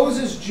 It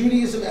opposes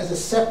Judaism as a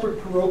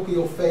separate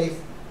parochial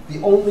faith, the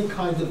only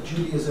kind of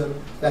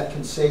Judaism that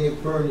can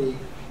save Bernie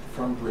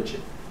from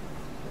Bridget.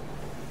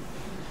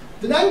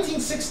 The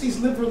 1960s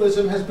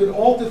liberalism has been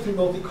altered through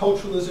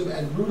multiculturalism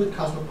and rooted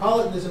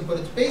cosmopolitanism, but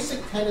its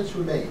basic tenets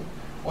remain: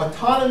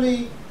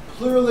 autonomy,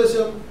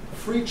 pluralism,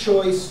 free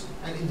choice,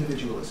 and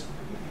individualism.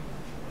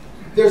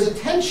 There's a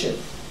tension,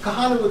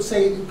 Kahane would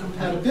say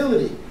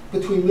incompatibility,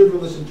 between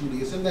liberalism and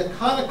Judaism that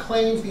Kahane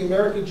claims the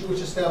American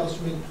Jewish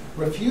establishment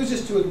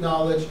refuses to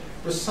acknowledge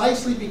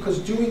precisely because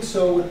doing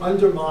so would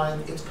undermine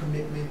its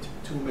commitment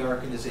to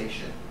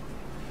Americanization.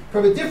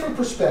 From a different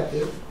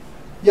perspective,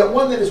 yet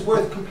one that is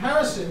worth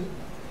comparison,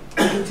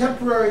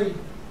 contemporary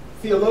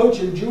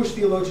theologian, Jewish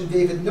theologian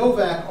David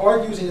Novak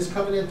argues in his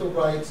Covenantal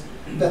Rights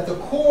that the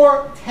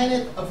core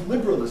tenet of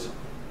liberalism,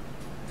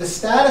 the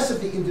status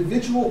of the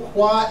individual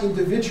qua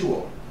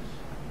individual,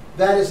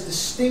 that is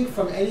distinct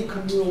from any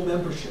communal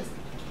membership,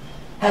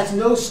 has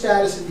no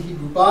status in the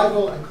Hebrew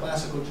Bible and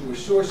classical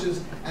Jewish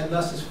sources, and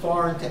thus is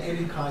foreign to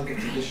any kind of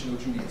traditional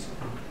Judaism.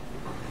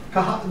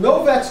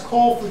 Novak's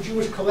call for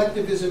Jewish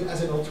collectivism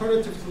as an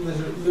alternative to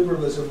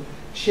liberalism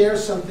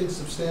shares something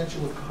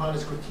substantial with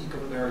Kahane's critique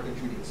of American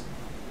Judaism.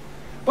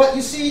 But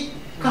you see,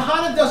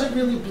 Kahane doesn't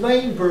really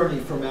blame Bernie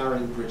for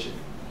marrying Bridget.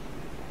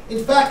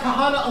 In fact,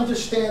 Kahane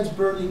understands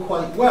Bernie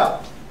quite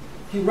well.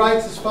 He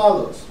writes as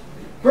follows: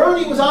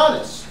 Bernie was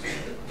honest.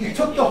 He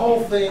took the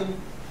whole thing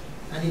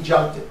and he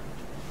junked it.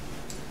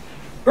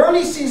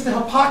 Bernie sees the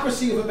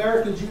hypocrisy of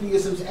American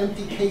Judaism's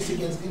empty case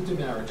against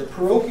intermarriage, a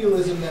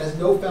parochialism that has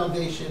no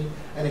foundation,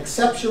 an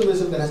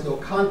exceptionalism that has no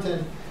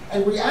content,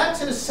 and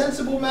reacts in a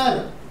sensible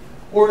manner,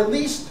 or at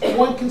least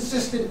one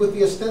consistent with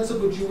the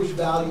ostensible Jewish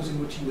values in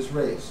which he was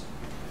raised.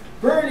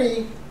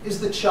 Bernie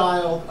is the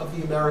child of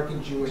the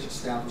American Jewish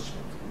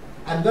establishment,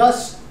 and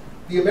thus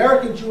the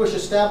American Jewish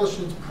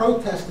establishment's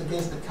protest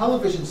against the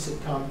television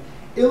sitcom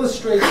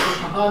illustrates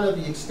for Kahane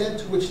the extent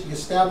to which the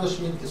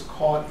establishment is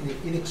caught in an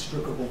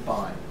inextricable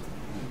bind.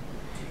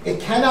 It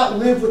cannot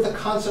live with the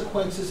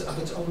consequences of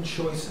its own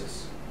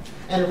choices,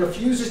 and it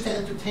refuses to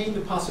entertain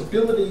the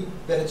possibility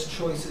that its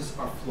choices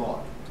are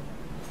flawed.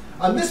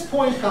 On this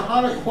point,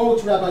 Kahane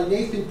quotes Rabbi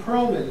Nathan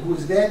Perlman, who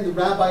was then the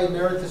Rabbi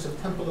Emeritus of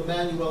Temple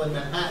Emmanuel in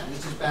Manhattan.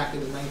 This is back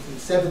in the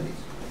 1970s.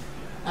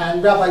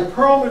 And Rabbi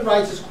Perlman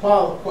writes as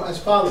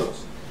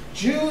follows: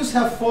 Jews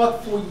have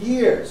fought for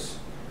years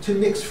to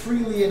mix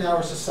freely in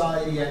our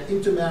society, and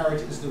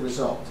intermarriage is the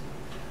result.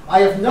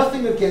 I have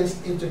nothing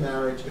against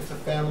intermarriage if the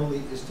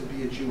family is to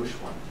be a Jewish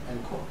one,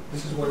 end quote.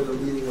 This is one of the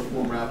leading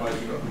Reform rabbis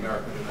of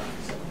America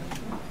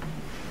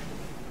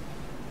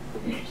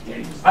in the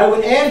 1970s. I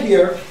would add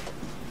here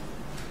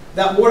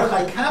that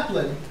Mordechai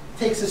Kaplan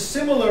takes a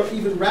similar,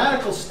 even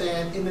radical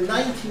stand in the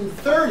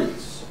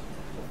 1930s,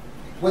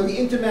 when the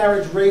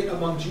intermarriage rate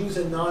among Jews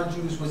and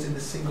non-Jews was in the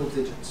single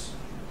digits.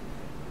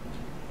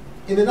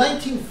 In the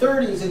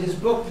 1930s, in his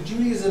book,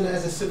 Judaism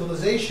as a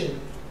Civilization,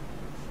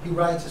 he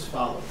writes as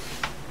follows: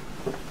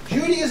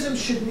 Judaism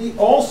should meet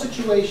all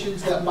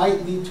situations that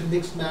might lead to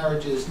mixed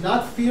marriages,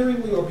 not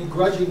fearingly or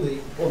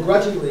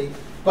grudgingly,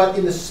 but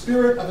in the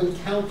spirit of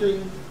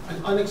encountering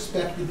an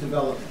unexpected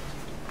development.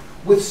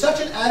 With such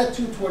an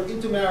attitude toward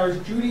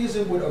intermarriage,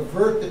 Judaism would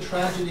avert the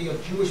tragedy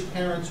of Jewish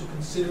parents who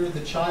consider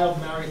the child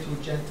married to a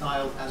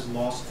Gentile as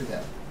lost to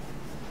them.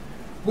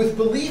 With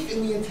belief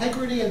in the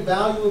integrity and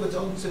value of its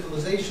own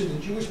civilization, the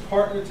Jewish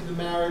partner to the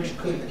marriage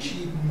could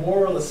achieve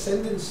moral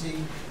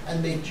ascendancy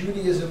and make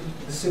Judaism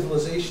the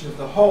civilization of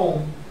the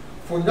home,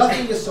 for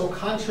nothing is so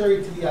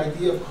contrary to the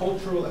idea of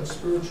cultural and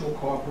spiritual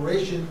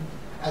cooperation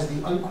as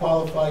the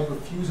unqualified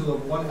refusal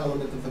of one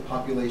element of the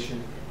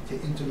population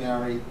to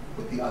intermarry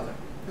with the other.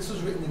 This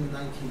was written in the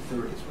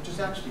 1930s, which is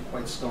actually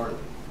quite startling.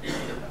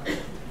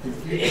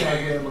 The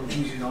intermarriage rate among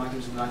Jews and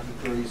non-Jews in the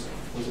 1930s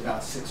was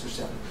about 6 or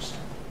 7%.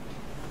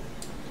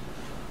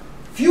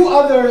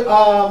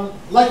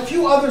 Like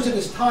few others in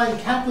his time,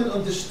 Kaplan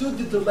understood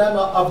the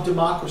dilemma of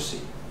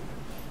democracy,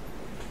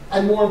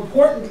 and more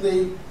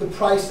importantly, the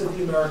price of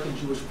the American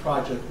Jewish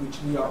project, which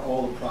we are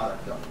all a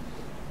product of.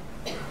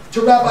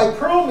 To Rabbi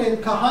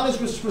Perlman,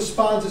 Kahane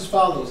responds as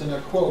follows, and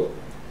I quote: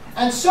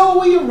 "And so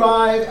we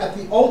arrive at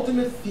the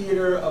ultimate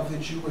theater of the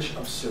Jewish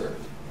absurd.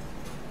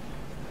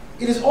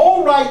 It is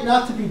all right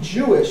not to be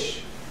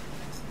Jewish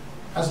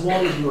as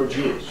long as you are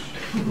Jewish.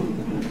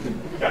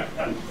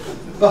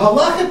 The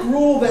halakhic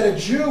rule that a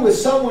Jew is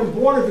someone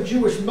born of a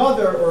Jewish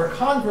mother or a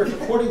convert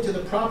according to the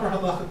proper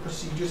halakhic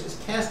procedures is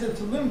cast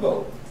into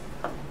limbo,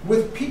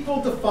 with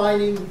people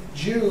defining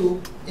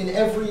Jew in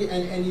every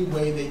and any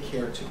way they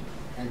care to,"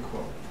 end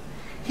quote.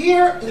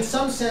 Here, in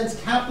some sense,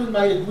 Kaplan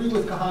might agree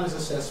with Kahane's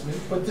assessment,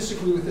 but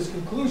disagree with his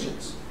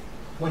conclusions,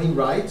 when he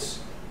writes,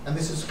 and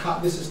this is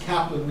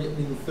Kaplan written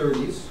in the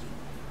 30s,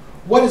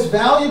 "What is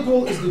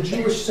valuable is the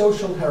Jewish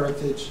social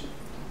heritage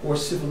or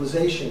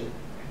civilization,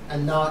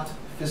 and not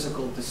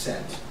physical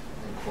descent,"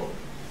 end quote.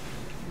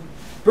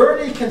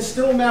 Bernie can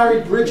still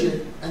marry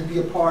Bridget and be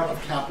a part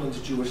of Kaplan's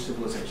Jewish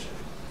civilization.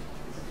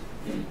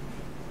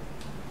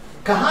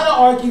 Kahane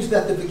argues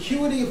that the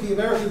vacuity of the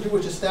American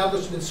Jewish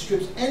establishment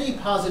strips any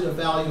positive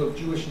value of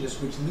Jewishness,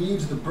 which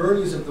leaves the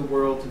Bernies of the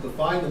world to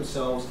define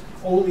themselves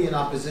only in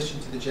opposition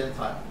to the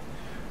Gentile.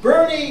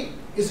 Bernie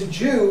is a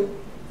Jew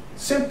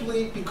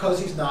simply because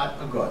he's not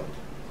a god.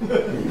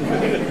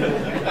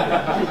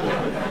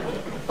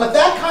 But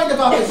that kind of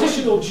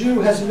oppositional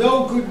Jew has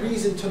no good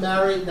reason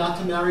not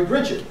to marry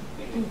Bridget.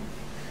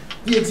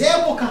 The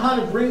example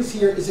Kahane brings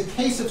here is a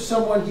case of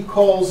someone he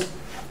calls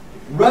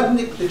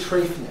Rudnik the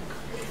Trafnik.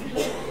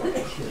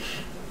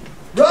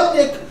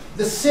 Rudnick,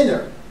 the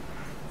sinner,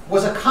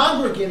 was a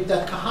congregant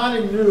that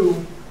Kahane knew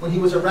when he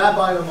was a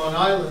rabbi on Long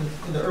Island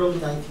in the early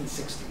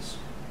 1960s.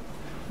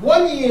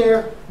 One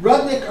year,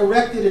 Rudnick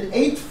erected an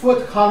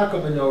 8-foot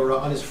Hanukkah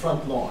menorah on his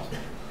front lawn.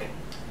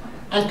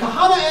 And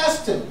Kahane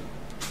asked him,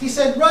 he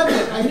said,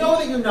 Rudnick, I know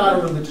that you're not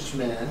a religious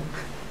man.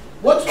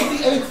 What's with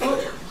the 8-foot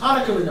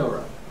Hanukkah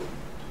menorah?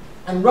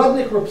 And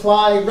Rudnick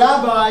replied,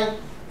 Rabbi,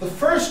 the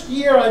first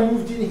year I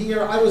moved in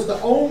here, I was the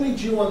only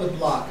Jew on the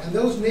block, and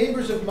those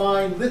neighbors of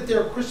mine lit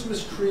their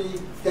Christmas tree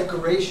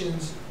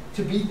decorations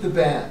to beat the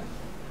band.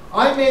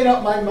 I made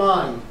up my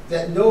mind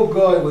that no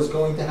guy was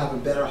going to have a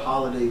better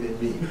holiday than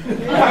me.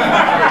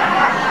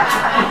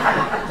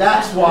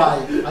 That's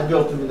why I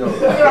built the menorah.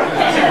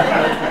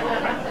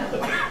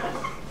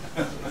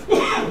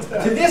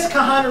 To this,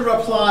 Kahane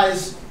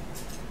replies,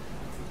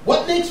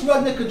 what makes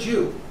Rudnick a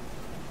Jew?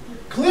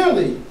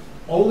 Clearly,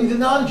 only the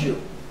non-Jew.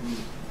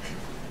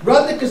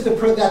 Rudnick is that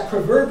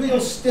proverbial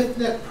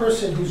stiff-necked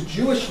person whose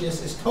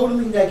Jewishness is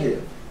totally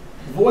negative,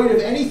 void of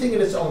anything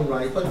in its own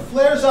right, but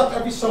flares up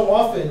every so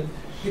often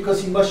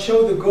because he must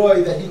show the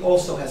goy that he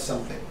also has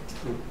something.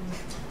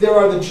 There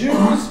are the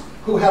Jews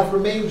who have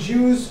remained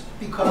Jews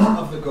because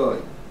of the goy.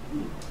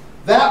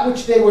 That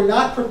which they were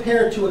not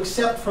prepared to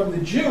accept from the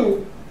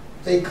Jew,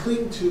 they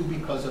cling to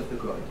because of the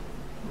goy.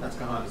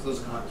 Those are Kahane's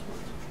words.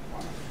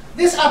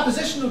 This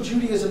opposition of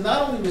Judaism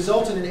not only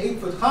results in an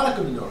 8-foot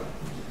Hanukkah menorah,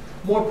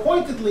 more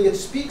pointedly, it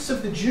speaks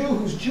of the Jew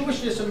whose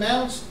Jewishness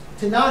amounts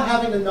to not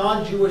having a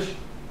non-Jewish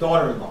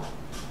daughter-in-law.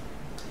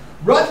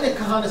 Rudnick,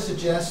 Kahane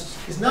suggests,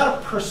 is not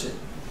a person.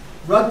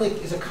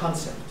 Rudnick is a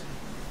concept.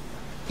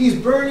 He's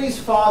Bernie's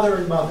father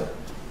and mother.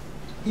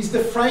 He's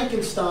the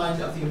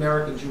Frankenstein of the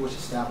American Jewish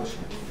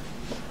establishment.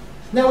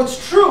 Now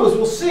it's true, as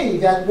we'll see,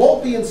 that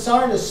Wolpe and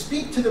Sarna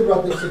speak to the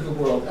Rudnicks of the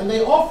world, and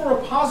they offer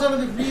a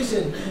positive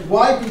reason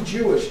why be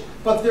Jewish,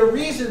 but they're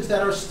reasons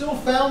that are still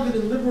founded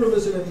in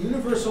liberalism and the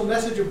universal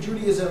message of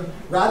Judaism,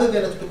 rather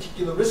than its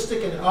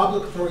particularistic and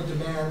obligatory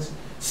demands,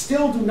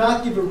 still do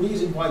not give a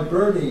reason why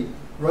Bernie,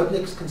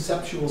 Rudnick's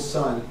conceptual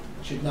son,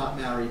 should not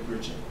marry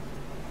Bridget.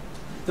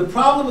 The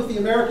problem with the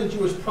American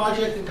Jewish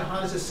project in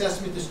Kahane's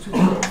assessment is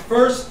twofold.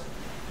 First,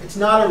 it's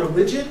not a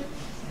religion.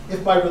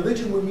 If by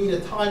religion we mean a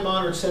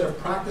time-honored set of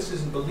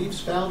practices and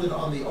beliefs founded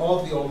on the awe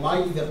of the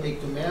Almighty that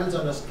make demands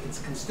on us, its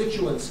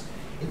constituents,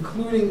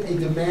 including a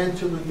demand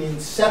to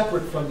remain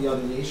separate from the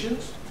other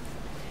nations,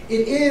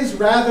 it is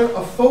rather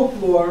a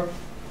folklore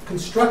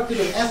constructed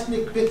of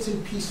ethnic bits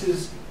and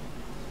pieces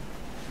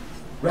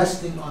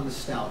resting on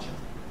nostalgia.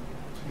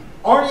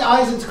 Arnie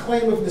Eisen's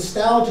claim of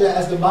nostalgia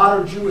as the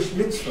modern Jewish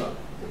mitzvah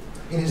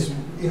in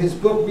his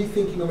book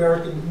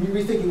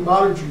Rethinking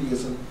Modern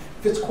Judaism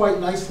fits quite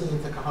nicely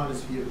into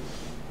Kahane's view.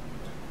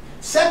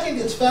 Second,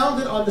 it's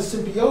founded on the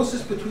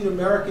symbiosis between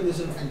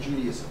Americanism and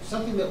Judaism,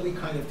 something that we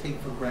kind of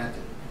take for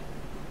granted.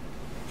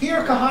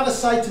 Here, Kahane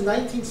cites a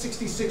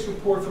 1966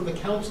 report from the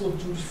Council of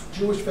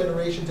Jewish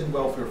Federations and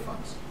Welfare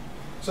Funds.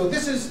 So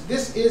this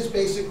is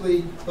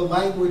basically the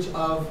language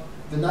of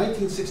the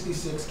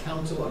 1966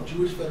 Council of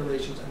Jewish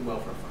Federations and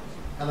Welfare Funds.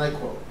 And I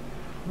quote,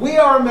 "We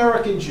are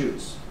American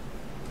Jews.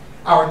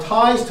 Our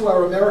ties to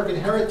our American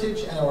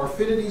heritage and our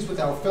affinities with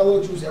our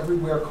fellow Jews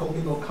everywhere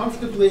commingle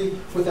comfortably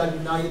with our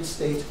United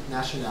States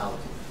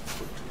nationality.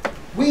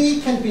 We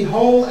can be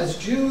whole as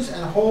Jews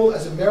and whole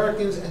as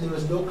Americans, and there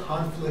is no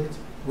conflict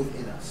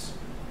within us.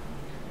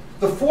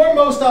 The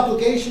foremost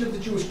obligation of the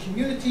Jewish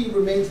community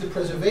remains the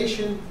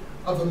preservation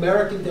of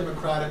American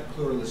democratic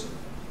pluralism.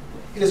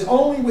 It is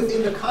only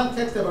within the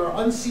context of our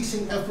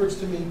unceasing efforts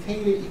to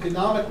maintain an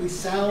economically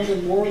sound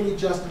and morally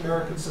just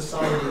American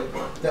society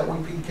that we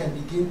can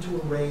begin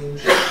to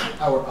arrange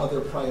our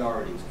other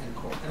priorities," end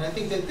quote. And I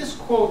think that this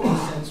quote, in a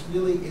sense,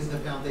 really is the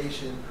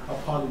foundation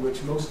upon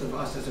which most of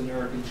us as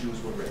American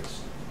Jews were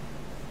raised.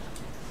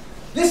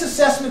 This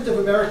assessment of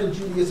American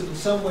Judaism in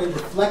some way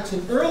reflects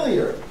an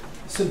earlier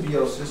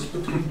symbiosis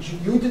between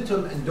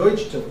Judentum and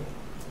Deutschtum,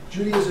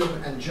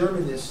 Judaism and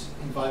Germanists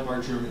in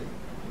Weimar Germany.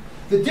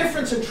 The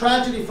difference and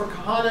tragedy for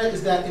Kahane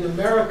is that in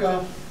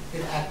America,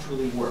 it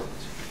actually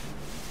worked.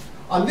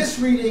 On this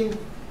reading,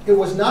 it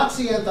was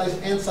Nazi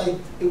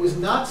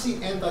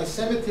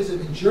anti-Semitism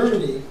in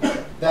Germany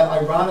that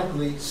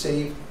ironically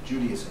saved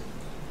Judaism,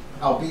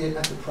 albeit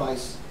at the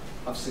price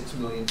of 6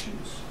 million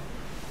Jews.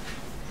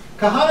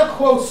 Kahane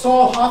quotes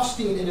Saul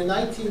Hofstein in a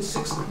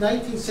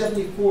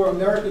 1974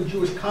 American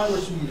Jewish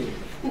Congress meeting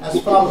as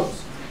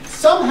follows: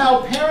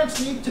 "Somehow parents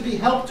need to be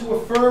helped to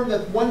affirm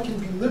that one can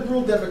be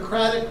liberal,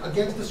 democratic,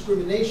 against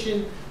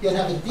discrimination, yet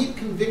have a deep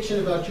conviction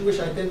about Jewish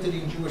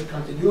identity and Jewish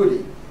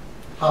continuity,"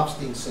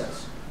 Hofstein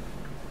says.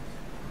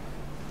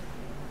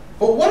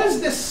 But what is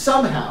this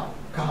somehow,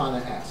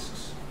 Kahane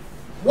asks?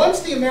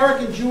 Once the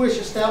American Jewish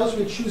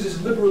establishment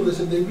chooses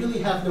liberalism, they really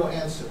have no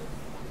answer.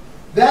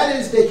 That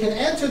is, they can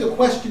answer the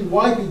question,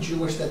 why be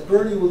Jewish, that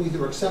Bernie will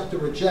either accept or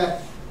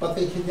reject, but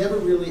they can never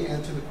really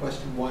answer the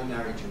question, why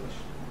marry Jewish?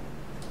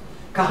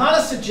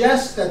 Kahane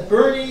suggests that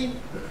Bernie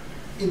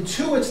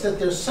intuits that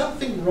there's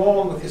something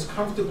wrong with his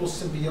comfortable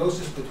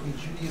symbiosis between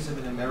Judaism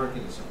and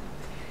Americanism.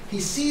 He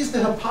sees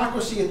the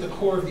hypocrisy at the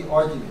core of the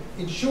argument.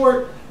 In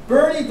short,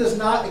 Bernie does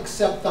not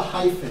accept the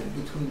hyphen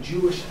between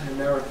Jewish and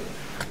American,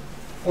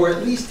 or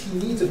at least he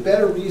needs a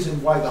better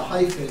reason why the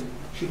hyphen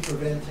should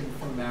prevent him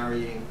from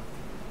marrying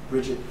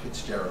Bridget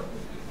Fitzgerald.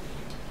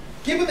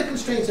 Given the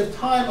constraints of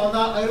time,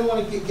 I don't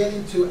want to get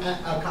into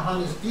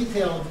Kahane's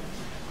detailed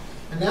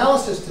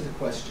analysis to the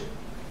question,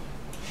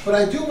 but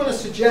I do want to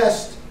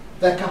suggest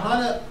that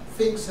Kahane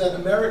thinks that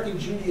American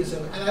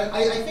Judaism, and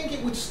I think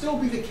it would still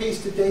be the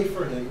case today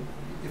for him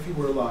if he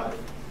were alive,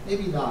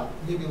 maybe not,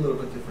 maybe a little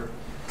bit different,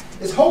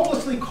 is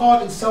hopelessly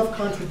caught in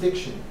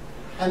self-contradiction,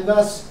 and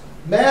thus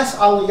mass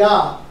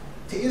aliyah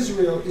to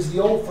Israel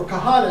for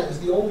Kahane is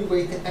the only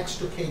way to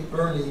extricate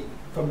Bernie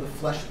from the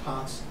flesh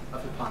pots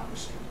of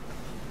hypocrisy.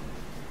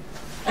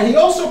 And he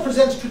also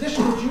presents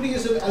traditional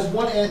Judaism as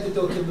one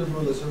antidote to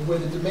liberalism, where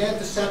the demand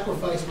to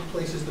sacrifice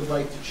replaces the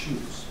right to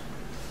choose.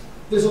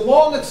 There's a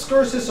long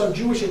excursus on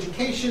Jewish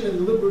education and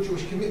the liberal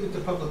Jewish commitment to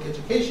public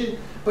education,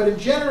 but in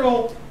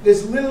general,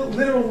 there's little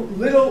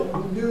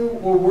new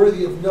or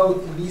worthy of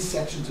note in these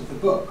sections of the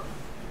book.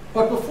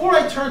 But before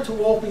I turn to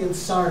Wolpe and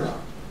Sarna,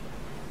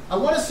 I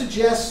want to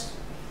suggest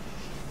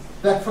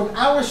that from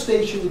our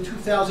station in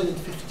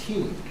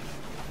 2015,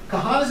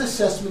 Kahane's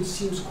assessment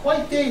seems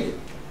quite dated,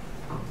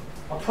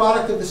 a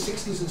product of the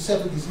 60s and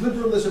 70s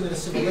liberalism and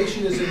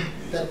assimilationism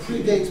that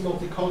predates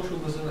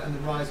multiculturalism and the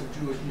rise of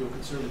Jewish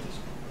neoconservatism.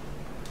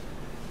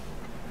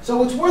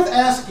 So it's worth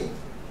asking,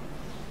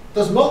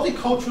 does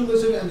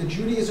multiculturalism and the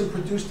Judaism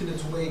produced in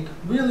its wake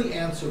really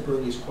answer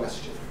Bernie's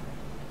question?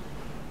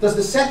 Does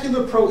the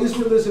secular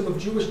pro-Israelism of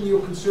Jewish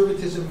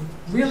neoconservatism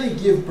really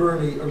give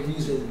Bernie a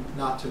reason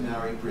not to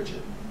marry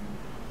Bridget?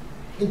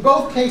 In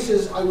both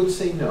cases, I would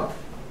say no.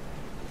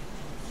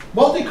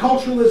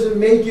 Multiculturalism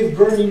may give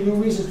Bernie new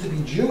reasons to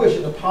be Jewish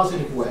in a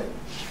positive way,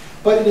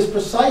 but it is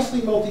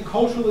precisely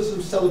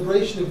multiculturalism's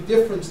celebration of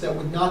difference that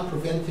would not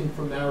prevent him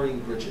from marrying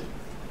Bridget,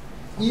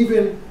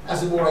 even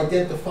as a more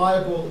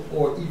identifiable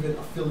or even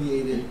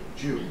affiliated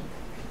Jew.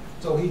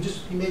 So he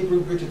may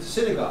bring Bridget to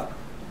synagogue,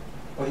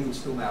 but he would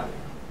still marry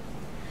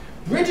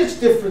her. Bridget's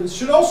difference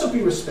should also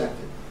be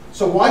respected.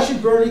 So why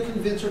should Bernie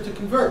convince her to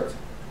convert?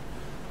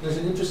 There's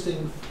an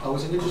interesting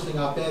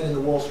op-ed in the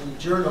Wall Street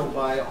Journal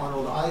by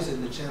Arnold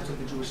Eisen, the chancellor of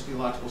the Jewish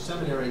Theological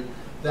Seminary,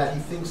 that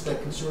he thinks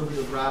that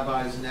conservative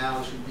rabbis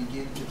now should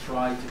begin to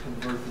try to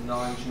convert the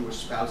non-Jewish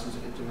spouses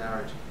of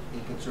intermarriage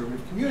in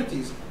conservative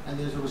communities. And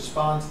there's a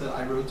response that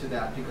I wrote to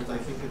that because I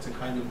think it's a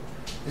kind of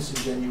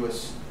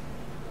disingenuous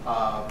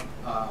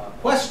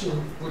question,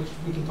 which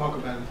we can talk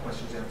about in the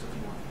questions answer if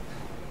you want.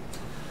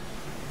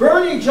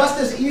 Bernie just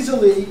as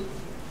easily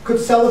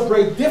could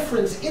celebrate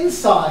difference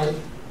inside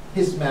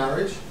his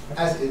marriage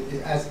as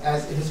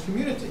in his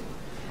community.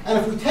 And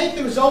if we take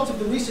the results of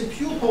the recent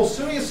Pew poll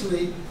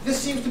seriously, this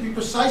seems to be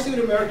precisely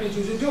what American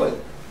Jews are doing.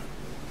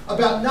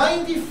 About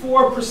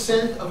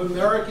 94% of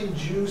American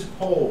Jews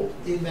polled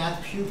in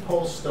that Pew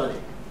poll study,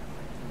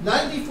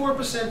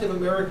 94% of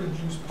American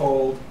Jews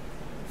polled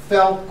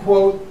felt,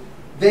 quote,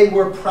 they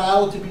were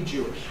proud to be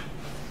Jewish.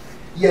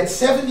 Yet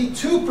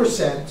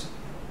 72%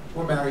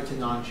 were married to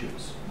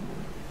non-Jews.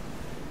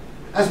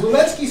 As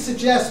Walensky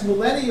suggests,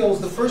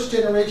 millennials, the first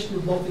generation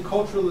of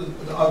multicultural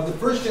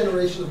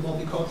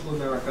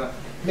America,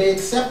 may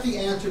accept the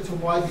answer to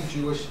why be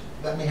Jewish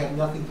that may have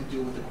nothing to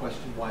do with the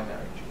question why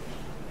marry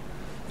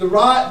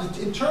Jewish.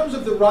 In terms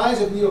of the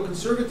rise of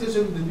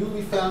neoconservatism, the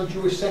newly found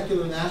Jewish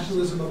secular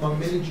nationalism among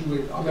many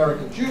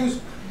American Jews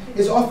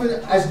is often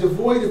as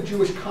devoid of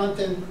Jewish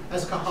content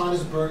as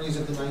Kahane's Bernie's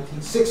of the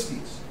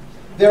 1960s.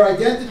 Their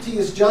identity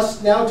is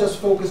now just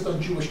focused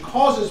on Jewish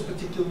causes,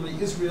 particularly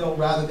Israel,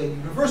 rather than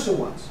universal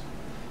ones.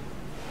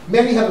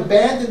 Many have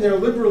abandoned their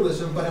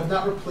liberalism, but have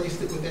not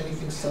replaced it with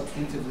anything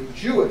substantively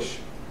Jewish.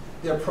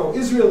 Their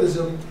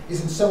pro-Israelism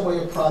is in some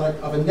way a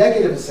product of a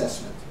negative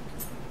assessment.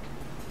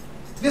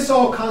 This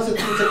all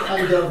constitutes a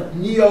kind of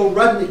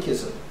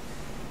neo-Rudnickism.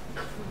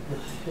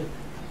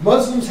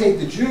 Muslims hate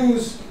the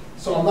Jews,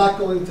 so I'm not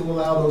going to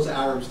allow those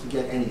Arabs to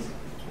get anything.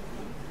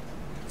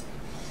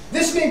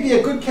 This may be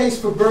a good case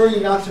for Bernie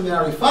not to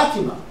marry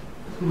Fatima.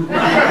 But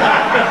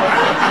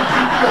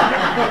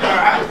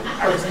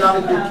it's not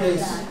a good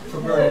case for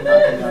Bernie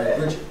not to marry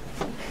Bridget.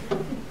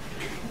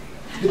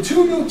 The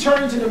two new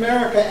turns in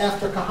America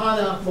after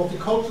Kahane,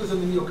 multiculturalism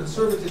and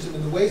neoconservatism,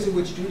 and the ways in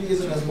which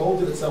Judaism has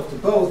molded itself to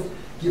both,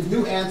 give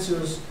new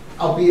answers,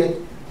 albeit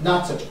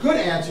not such good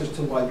answers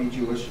to why be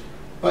Jewish,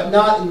 but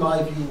not, in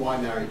my view, why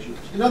marry Jews.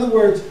 In other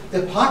words,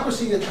 the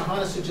hypocrisy that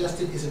Kahane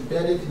suggested is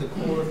embedded in the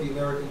core of the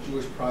American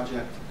Jewish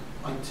project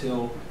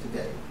until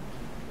today.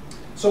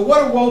 So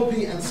what do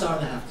Wolpe and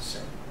Sarna have to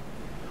say?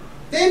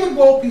 David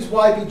Wolpe's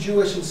Why Be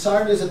Jewish and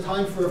Sarna's A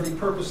Time for Every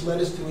Purpose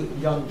letters to a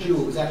young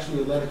Jew, it was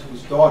actually a letter to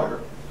his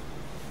daughter,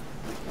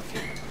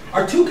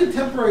 are two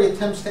contemporary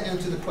attempts to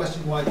answer the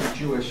question why be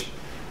Jewish,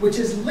 which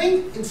is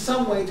linked in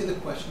some way to the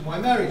question why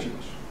marry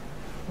Jewish.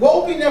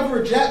 Wolpe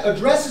never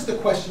addresses the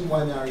question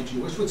why marry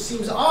Jewish, which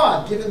seems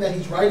odd given that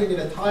he's writing at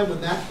a time when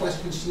that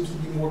question seems to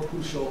be more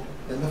crucial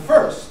than the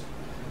first.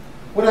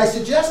 What I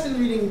suggest in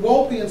reading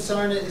Wolpe and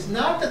Sarna is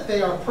not that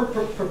they are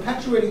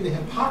perpetuating the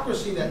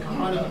hypocrisy that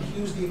Kahane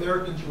accused the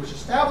American Jewish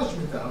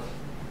establishment of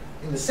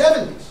in the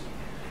 70s.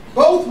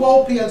 Both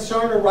Wolpe and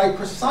Sarna write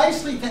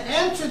precisely to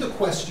answer the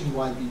question,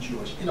 why be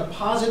Jewish, in a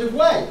positive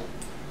way,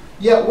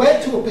 yet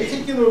wed to a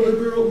particular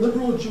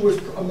liberal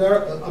Jewish,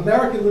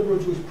 American liberal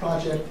Jewish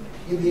project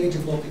in the age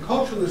of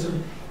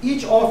multiculturalism.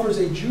 Each offers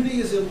a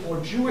Judaism or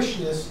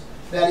Jewishness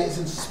that is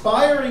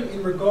inspiring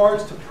in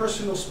regards to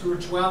personal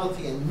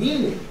spirituality and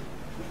meaning,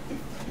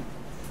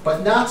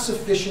 but not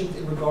sufficient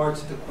in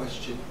regards to the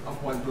question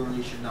of why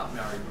Bernie should not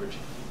marry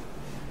Bridget.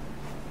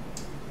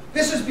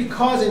 This is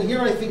because, and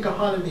here I think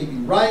Kahane may be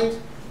right,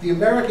 the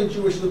American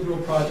Jewish Liberal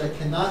Project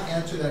cannot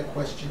answer that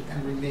question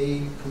and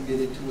remain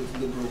committed to its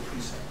liberal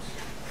precepts.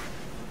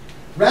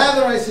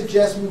 Rather, I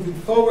suggest moving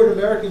forward,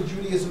 American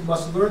Judaism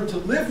must learn to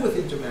live with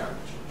intermarriage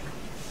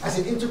as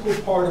an integral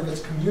part of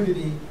its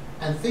community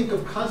and think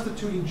of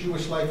constituting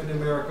Jewish life in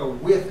America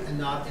with and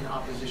not in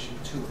opposition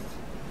to it.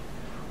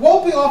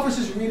 Wolpe offers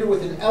his reader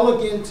with an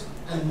elegant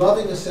and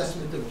loving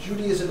assessment of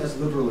Judaism as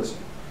liberalism,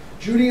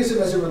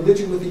 Judaism as a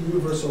religion with a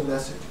universal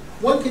message.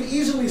 One can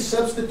easily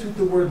substitute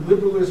the word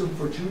liberalism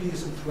for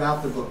Judaism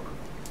throughout the book.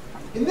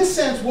 In this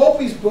sense,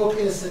 Wolpe's book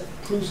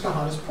proves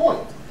Kahane's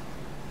point.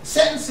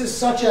 Sentences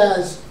such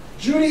as,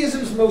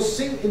 Judaism's most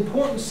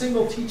important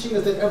single teaching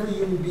is that every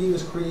human being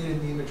is created in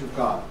the image of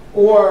God.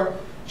 Or,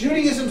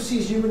 Judaism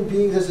sees human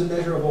beings as a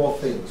measure of all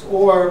things.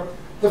 Or,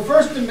 the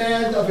first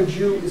demand of a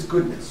Jew is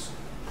goodness.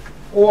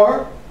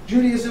 Or,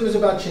 Judaism is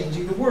about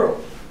changing the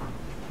world.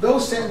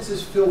 Those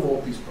sentences fill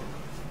Wolpe's book.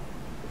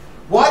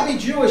 Why Be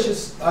Jewish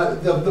is,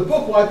 the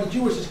book Why Be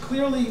Jewish is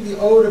clearly the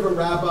ode of a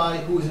rabbi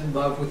who is in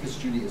love with his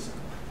Judaism.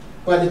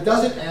 But it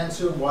doesn't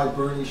answer why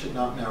Bernie should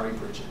not marry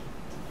Bridget.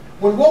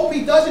 When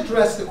Wolpe does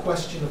address the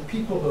question of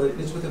peoplehood, it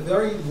is with a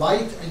very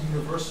light and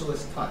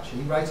universalist touch.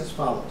 And he writes as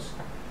follows.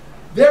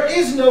 There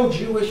is no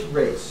Jewish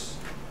race.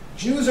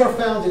 Jews are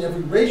found in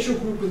every racial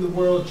group in the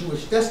world.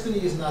 Jewish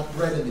destiny is not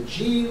bred in the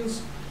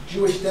genes.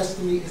 Jewish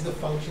destiny is the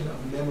function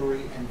of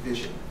memory and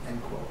vision,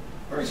 end quote.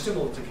 Very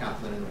similar to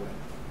Kaplan in a way.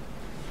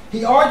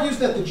 He argues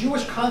that the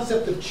Jewish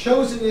concept of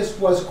chosenness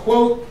was,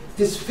 quote,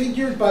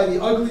 disfigured by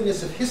the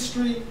ugliness of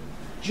history.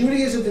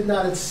 Judaism did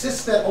not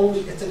insist that only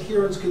its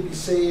adherents could be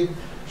saved.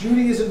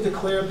 Judaism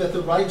declared that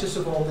the righteous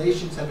of all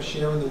nations have a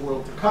share in the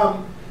world to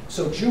come.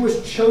 So Jewish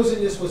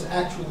chosenness was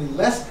actually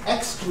less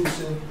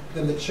exclusive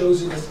than the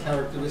chosenness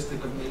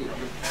characteristic of many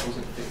other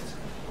chosen things.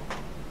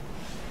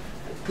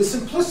 The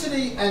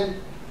simplicity and,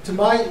 in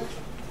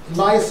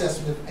my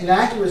assessment,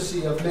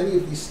 inaccuracy of many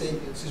of these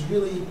statements is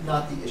really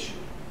not the issue.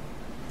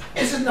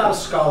 This is not a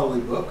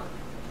scholarly book.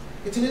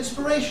 It's an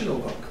inspirational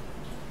book.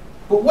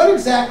 But what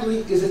exactly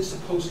is it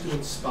supposed to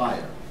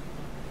inspire?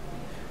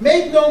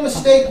 Make no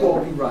mistake,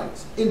 Wolpe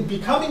writes, in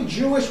becoming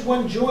Jewish,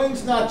 one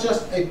joins not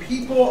just a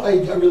people,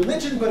 a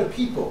religion, but a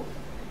people.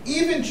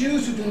 Even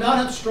Jews who do not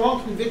have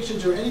strong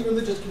convictions or any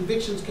religious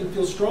convictions can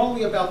feel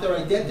strongly about their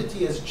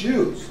identity as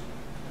Jews,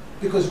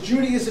 because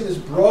Judaism is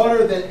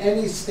broader than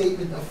any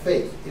statement of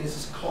faith. It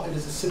is a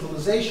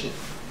civilization.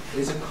 It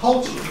is a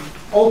culture,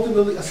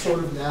 ultimately a sort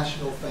of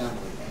national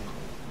family.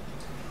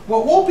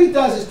 What Wolpe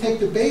does is take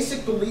the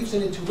basic beliefs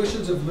and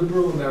intuitions of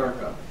liberal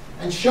America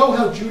and show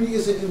how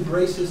Judaism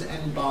embraces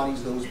and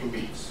embodies those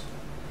beliefs.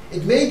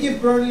 It may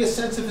give Bernie a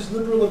sense of his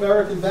liberal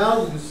American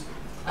values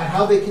and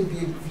how they can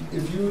be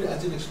viewed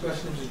as an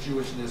expression of his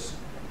Jewishness,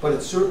 but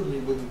it certainly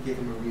wouldn't give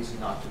him a reason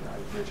not to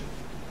marry Bridget.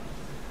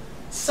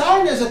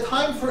 Sarna's A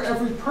Time for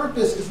Every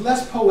Purpose is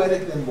less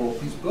poetic than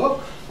Wolpe's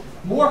book,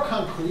 more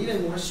concrete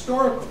and more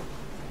historical.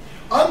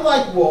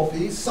 Unlike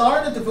Wolpe,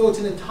 Sarna devotes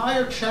an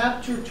entire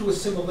chapter to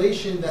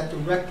assimilation that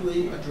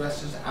directly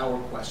addresses our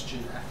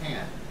question at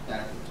hand,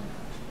 that of intermarriage.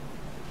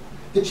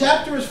 The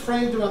chapter is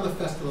framed around the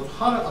festival of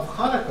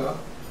Hanukkah,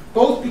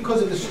 both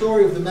because the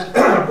story of the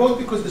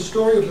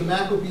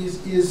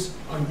Maccabees is,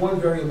 on one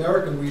very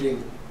American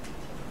reading,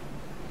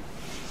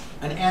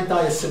 an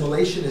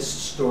anti-assimilationist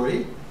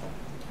story,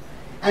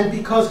 and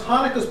because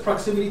Hanukkah's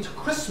proximity to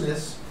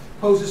Christmas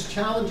poses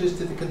challenges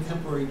to the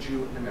contemporary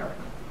Jew in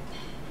America.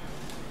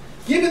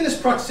 Given this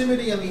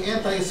proximity and the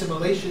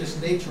anti-assimilationist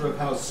nature of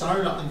how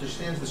Sarna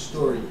understands the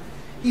story,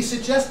 he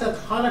suggests that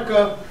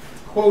Hanukkah,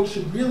 quote,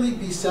 should really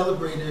be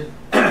celebrated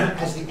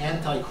as the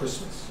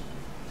anti-Christmas.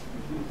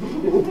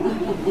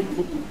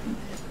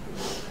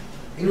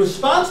 In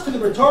response to the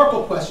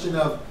rhetorical question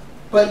of,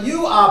 but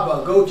you,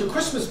 Abba, go to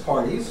Christmas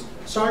parties,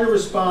 Sarna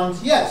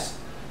responds, yes.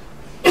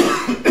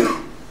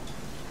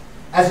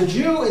 As a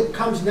Jew, it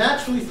comes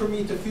naturally for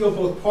me to feel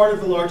both part of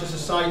the larger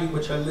society in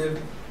which I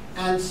live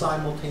and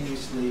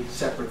simultaneously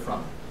separate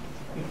from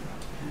it.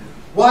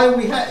 While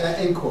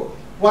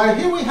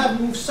here we have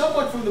moved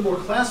somewhat from the more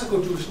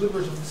classical Jewish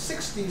liberals of the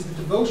 60s, the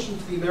devotion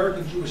to the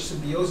American Jewish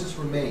symbiosis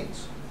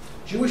remains.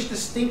 Jewish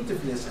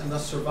distinctiveness and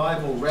thus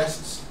survival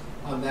rests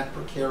on that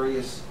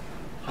precarious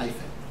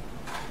hyphen.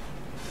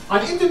 On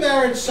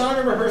intermarriage,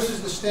 Sarna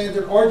rehearses the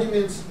standard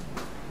arguments.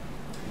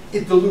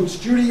 It dilutes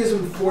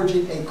Judaism,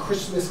 forging a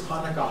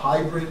Christmas-Hanukkah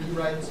hybrid, he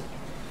writes.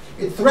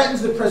 It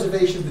threatens the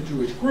preservation of the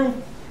Jewish group,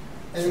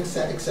 and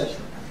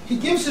etc. He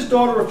gives his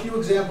daughter a few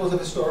examples of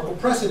historical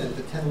precedent: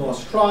 the 10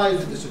 lost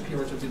tribes, the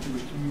disappearance of the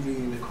Jewish community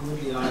in the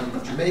Caribbean island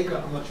of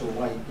Jamaica. I'm not sure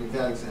why he gave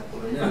that example.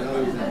 There are many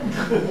other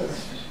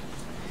examples.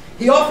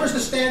 He offers the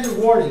standard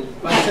warning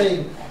by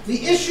saying,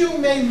 the issue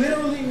may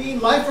literally mean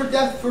life or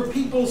death for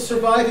people's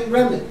surviving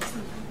remnant.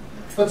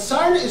 But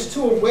Sarna is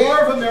too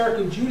aware of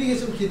American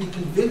Judaism to be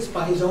convinced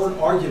by his own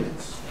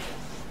arguments.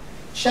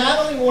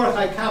 Channeling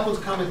Mordechai Kaplan's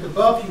comment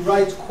above, he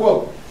writes,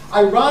 quote,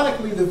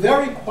 ironically, the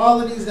very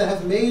qualities that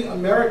have made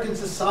American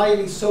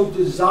society so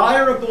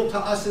desirable to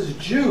us as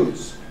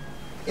Jews,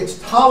 its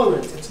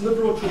tolerance, its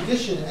liberal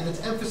tradition, and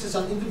its emphasis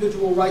on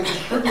individual rights and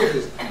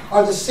privileges,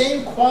 are the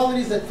same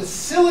qualities that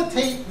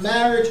facilitate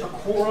marriage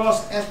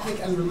across ethnic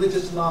and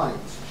religious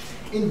lines.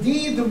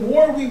 Indeed, the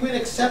more we win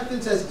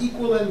acceptance as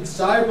equal and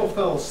desirable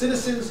fellow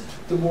citizens,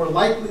 the more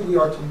likely we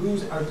are to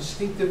lose our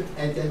distinctive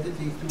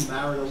identity through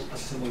marital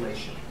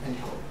assimilation. End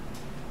quote.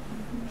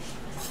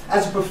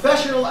 As a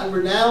professional and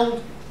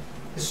renowned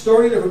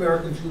historian of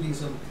American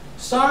Judaism,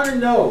 Sarna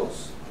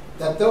knows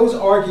that those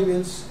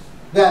arguments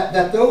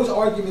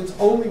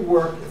only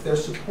work if they're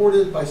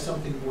supported by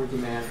something more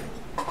demanding.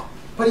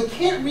 But he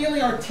can't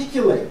really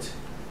articulate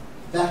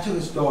that to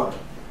his daughter.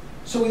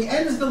 So he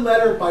ends the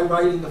letter by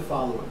writing the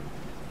following,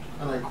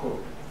 and I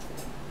quote,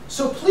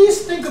 so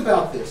please think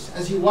about this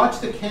as you watch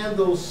the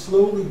candles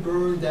slowly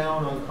burn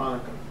down on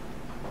Hanukkah.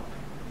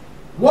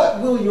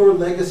 What will your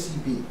legacy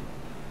be?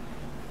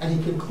 And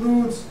he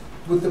concludes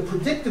with the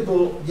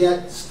predictable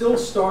yet still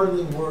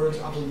startling words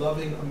of a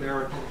loving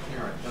American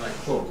parent, and I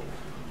quote,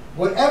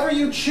 whatever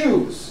you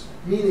choose,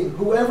 meaning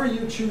whoever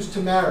you choose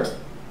to marry,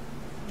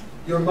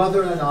 your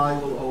mother and I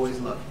will always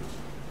love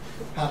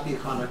you. Happy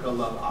Hanukkah,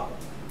 love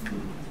Abba.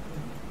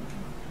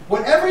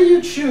 Whatever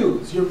you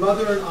choose, your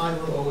mother and I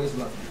will always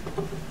love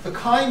you. The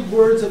kind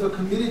words of a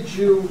committed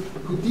Jew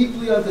who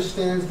deeply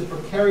understands the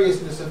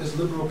precariousness of his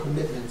liberal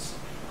commitments,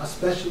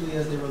 especially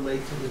as they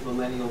relate to his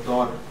millennial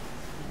daughter.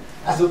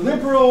 As a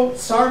liberal,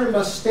 Sarna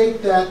must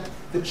state that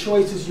the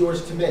choice is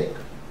yours to make,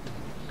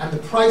 and the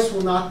price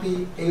will not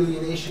be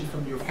alienation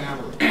from your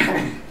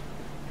family.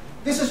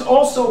 This is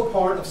also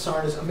part of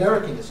Sarna's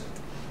Americanism.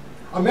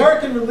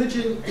 American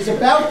religion is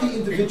about the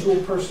individual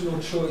personal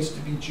choice to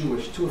be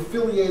Jewish, to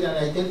affiliate and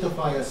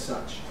identify as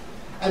such.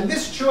 And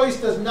this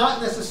choice does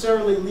not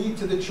necessarily lead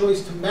to the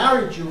choice to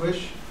marry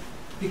Jewish,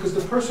 because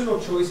the personal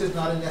choice is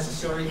not a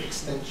necessary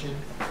extension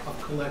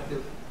of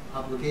collective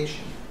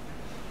obligation.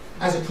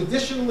 As a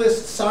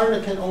traditionalist,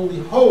 Sarna can only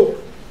hope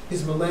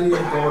his millennial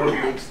daughter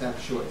makes that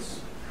choice.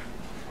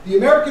 The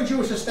American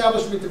Jewish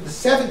establishment of the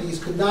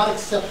 70s could not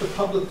accept the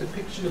public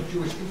depiction of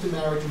Jewish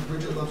intermarriage in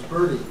Bridget Loves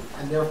Birdie,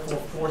 and therefore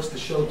forced the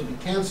show to be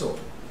canceled,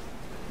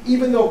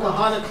 even though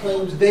Kahane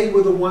claims they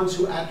were the ones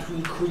who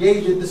actually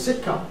created the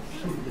sitcom.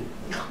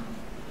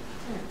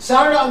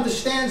 Sarna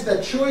understands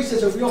that choice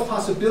is a real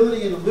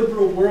possibility in a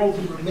liberal world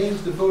and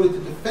remains devoted to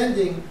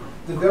defending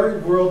the very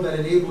world that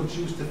enabled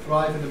Jews to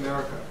thrive in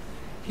America.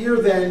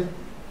 Here, then,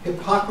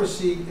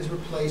 hypocrisy is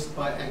replaced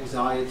by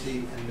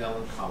anxiety and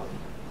melancholy.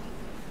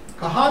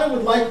 Kahane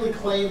would likely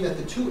claim that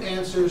the two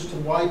answers to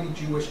why be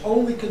Jewish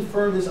only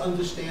confirm his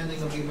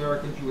understanding of the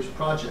American Jewish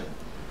project.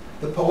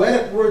 The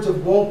poetic words of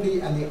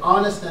Wolpe and the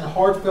honest and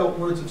heartfelt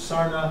words of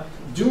Sarna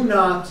do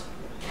not,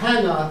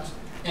 cannot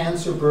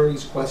answer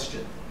Bernie's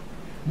question.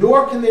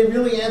 Nor can they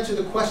really answer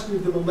the question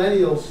of the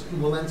millennials in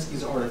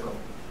Walensky's article.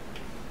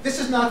 This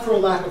is not for a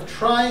lack of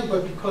trying,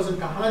 but because in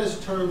Kahane's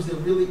terms there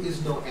really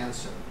is no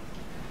answer.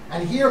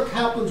 And here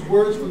Kaplan's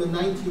words from the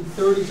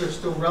 1930s are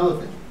still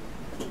relevant.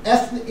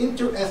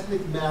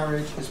 Inter-ethnic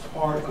marriage is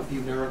part of the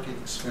American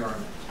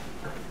experiment.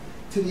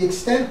 To the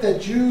extent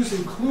that Jews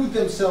include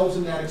themselves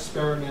in that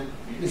experiment,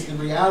 it is the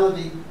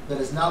reality that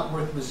is not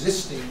worth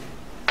resisting,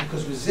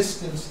 because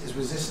resistance is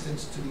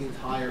resistance to the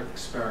entire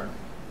experiment.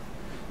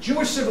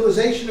 Jewish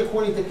civilization,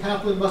 according to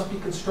Kaplan, must be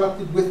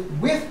constructed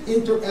with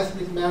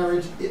inter-ethnic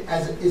marriage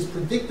as it is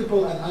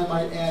predictable and, I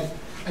might add,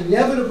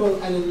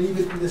 inevitable and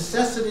a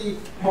necessity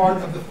part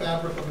of the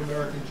fabric of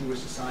American Jewish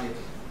society.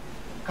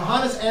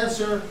 Kahane's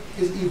answer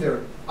is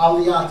either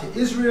aliyah to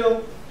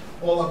Israel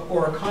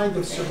or a kind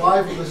of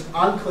survivalist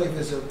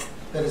enclavism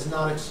that is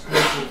not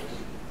exclusive,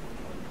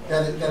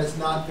 that is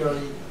not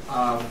very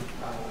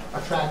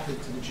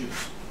attractive to the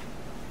Jews.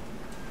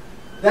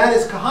 That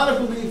is, Kahane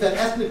believed that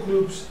ethnic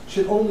groups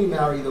should only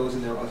marry those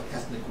in their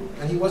ethnic group.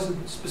 And he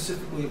wasn't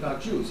specifically about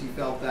Jews. He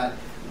felt that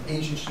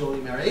Asians should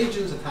only marry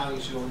Asians,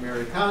 Italians should only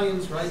marry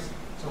Italians, right?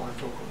 So on and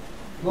so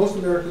forth. Most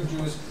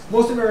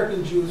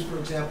American Jews, for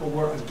example,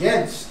 were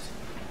against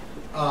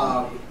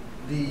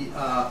the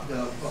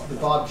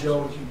Bob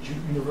Jones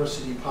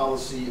University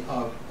policy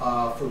of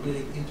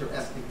forbidding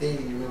inter-ethnic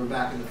dating. You remember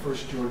back in the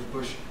first George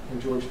Bush,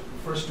 when George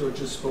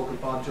just spoke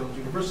at Bob Jones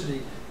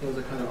University, there was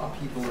a kind of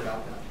upheaval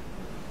about that.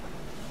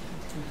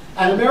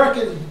 And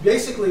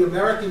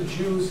American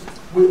Jews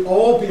would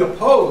all be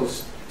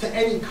opposed to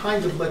any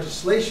kind of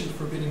legislation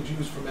forbidding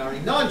Jews from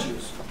marrying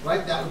non-Jews,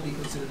 right? That would be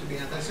considered to be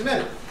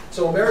anti-Semitic.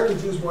 So American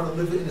Jews want to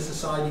live in a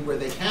society where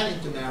they can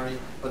intermarry,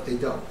 but they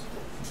don't.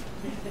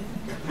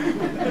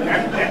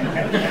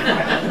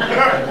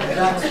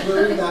 That's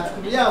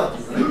the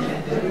reality,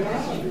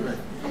 right?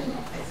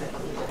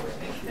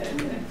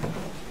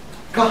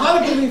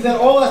 Kahane believed that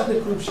all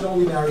ethnic groups should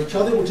only marry each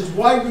other, which is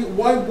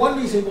one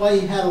reason why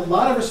he had a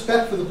lot of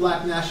respect for the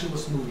black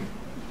nationalist movement.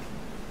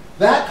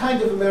 That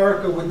kind of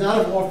America would not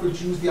have offered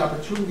Jews the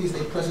opportunities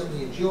they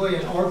presently enjoy,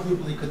 and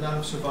arguably could not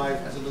have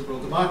survived as a liberal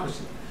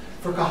democracy.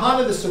 For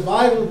Kahane, the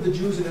survival of the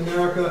Jews in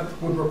America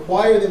would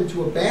require them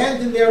to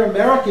abandon their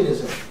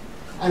Americanism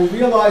and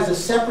realize a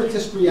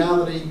separatist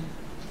reality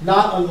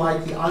not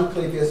unlike the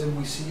enclavism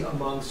we see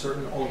among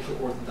certain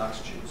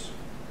ultra-Orthodox Jews.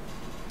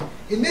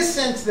 In this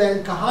sense,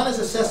 then, Kahane's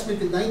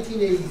assessment in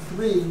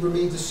 1983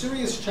 remains a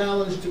serious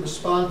challenge to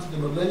respond to the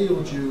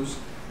millennial Jews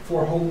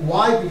for whom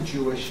why be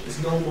Jewish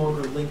is no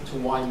longer linked to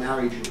why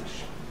marry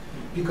Jewish.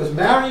 Because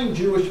marrying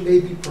Jewish may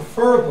be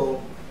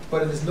preferable,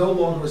 but it is no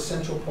longer a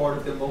central part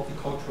of their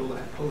multicultural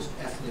and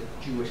post-ethnic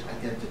Jewish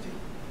identity.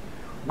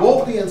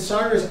 Wolpe and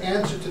Sarner's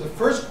answer to the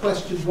first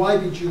question, why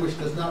be Jewish,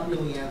 does not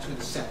really answer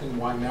the second,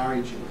 why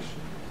marry Jewish.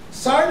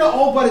 Sarner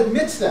all but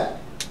admits that.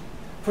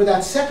 For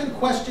that second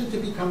question to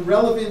become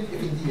relevant,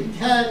 if indeed it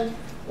can,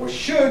 or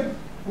should,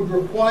 would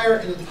require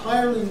an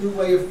entirely new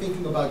way of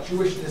thinking about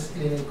Jewishness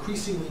in an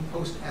increasingly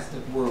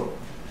post-ethnic world.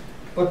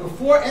 But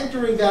before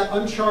entering that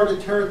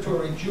uncharted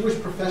territory, Jewish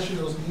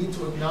professionals need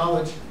to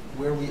acknowledge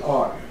where we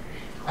are.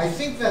 I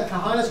think that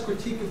Kahane's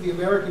critique of the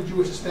American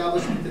Jewish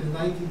establishment in the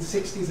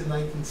 1960s and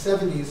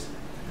 1970s,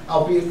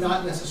 albeit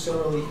not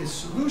necessarily his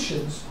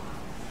solutions,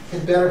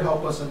 can better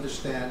help us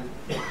understand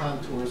the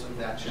contours of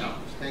that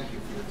challenge. Thank you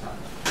for your time.